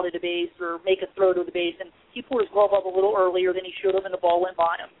runner out at a base or make a throw to the base, and he pulled his glove up a little earlier than he should have, and the ball went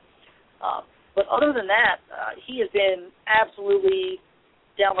by him. But other than that, he has been absolutely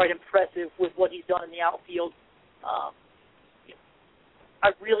downright impressive with what he's done in the outfield. I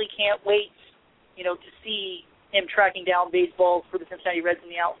really can't wait, to see him tracking down baseballs for the Cincinnati Reds in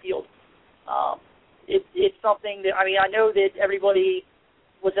the outfield. It's something that, I know that everybody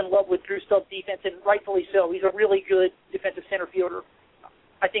was in love with Drew Stubbs' defense, and rightfully so. He's a really good defensive center fielder.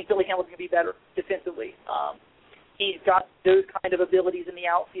 I think Billy Hamilton's going to be better defensively. He's got those kind of abilities in the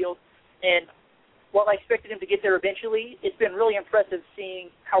outfield. And while I expected him to get there eventually, it's been really impressive seeing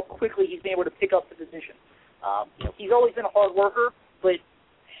how quickly he's been able to pick up the position. He's always been a hard worker, but,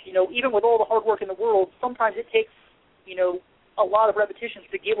 even with all the hard work in the world, sometimes it takes, a lot of repetitions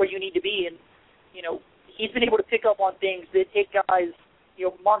to get where you need to be. And, he's been able to pick up on things that take guys,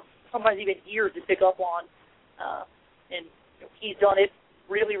 months, sometimes even years to pick up on. And he's done it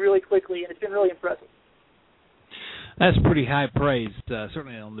really, really quickly, and it's been really impressive. That's pretty high praise,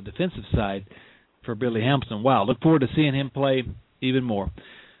 certainly on the defensive side for Billy Hamilton. Wow, look forward to seeing him play even more.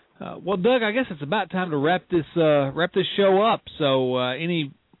 Well, Doug, I guess it's about time to wrap this show up. So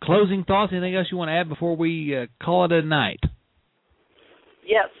any closing thoughts, anything else you want to add before we call it a night?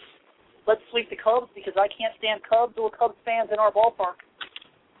 Yes. Let's sweep the Cubs because I can't stand Cubs or Cubs fans in our ballpark.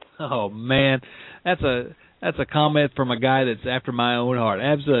 Oh, man. That's a comment from a guy that's after my own heart.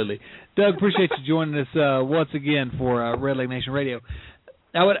 Absolutely. Doug, appreciate you joining us once again for Red Leg Nation Radio.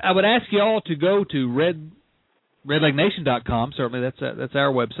 I would ask you all to go to redlegnation.com. Certainly, that's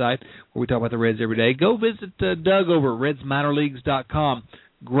our website where we talk about the Reds every day. Go visit Doug over at redsminorleagues.com.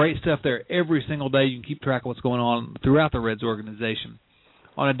 Great stuff there every single day. You can keep track of what's going on throughout the Reds organization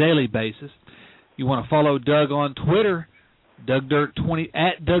on a daily basis. You want to follow Doug on Twitter, DougDirt20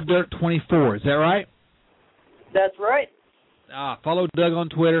 at DougDirt24. Is that right? That's right. Follow Doug on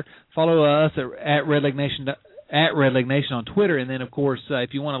Twitter. Follow us at Red Leg Nation on Twitter. And then, of course,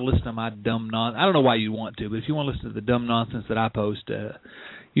 if you want to listen to my dumb nonsense, I don't know why you want to, but if you want to listen to the dumb nonsense that I post,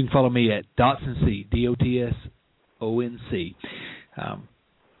 you can follow me at DotsonC, DOTSONC.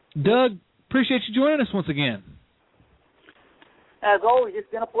 Doug, appreciate you joining us once again. As always, it's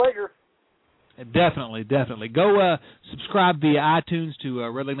been a pleasure. Definitely. Go subscribe via iTunes to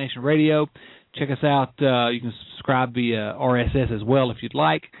Red Leg Nation Radio. Check us out. You can subscribe via RSS as well if you'd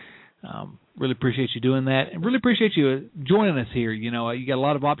like. Really appreciate you doing that, and really appreciate you joining us here. You got a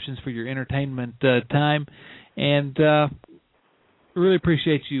lot of options for your entertainment time, and really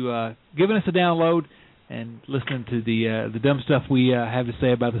appreciate you giving us a download and listening to the dumb stuff we have to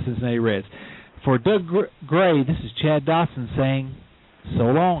say about the Cincinnati Reds. For Doug Gray, this is Chad Dotson saying, so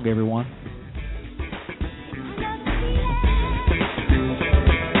long, everyone.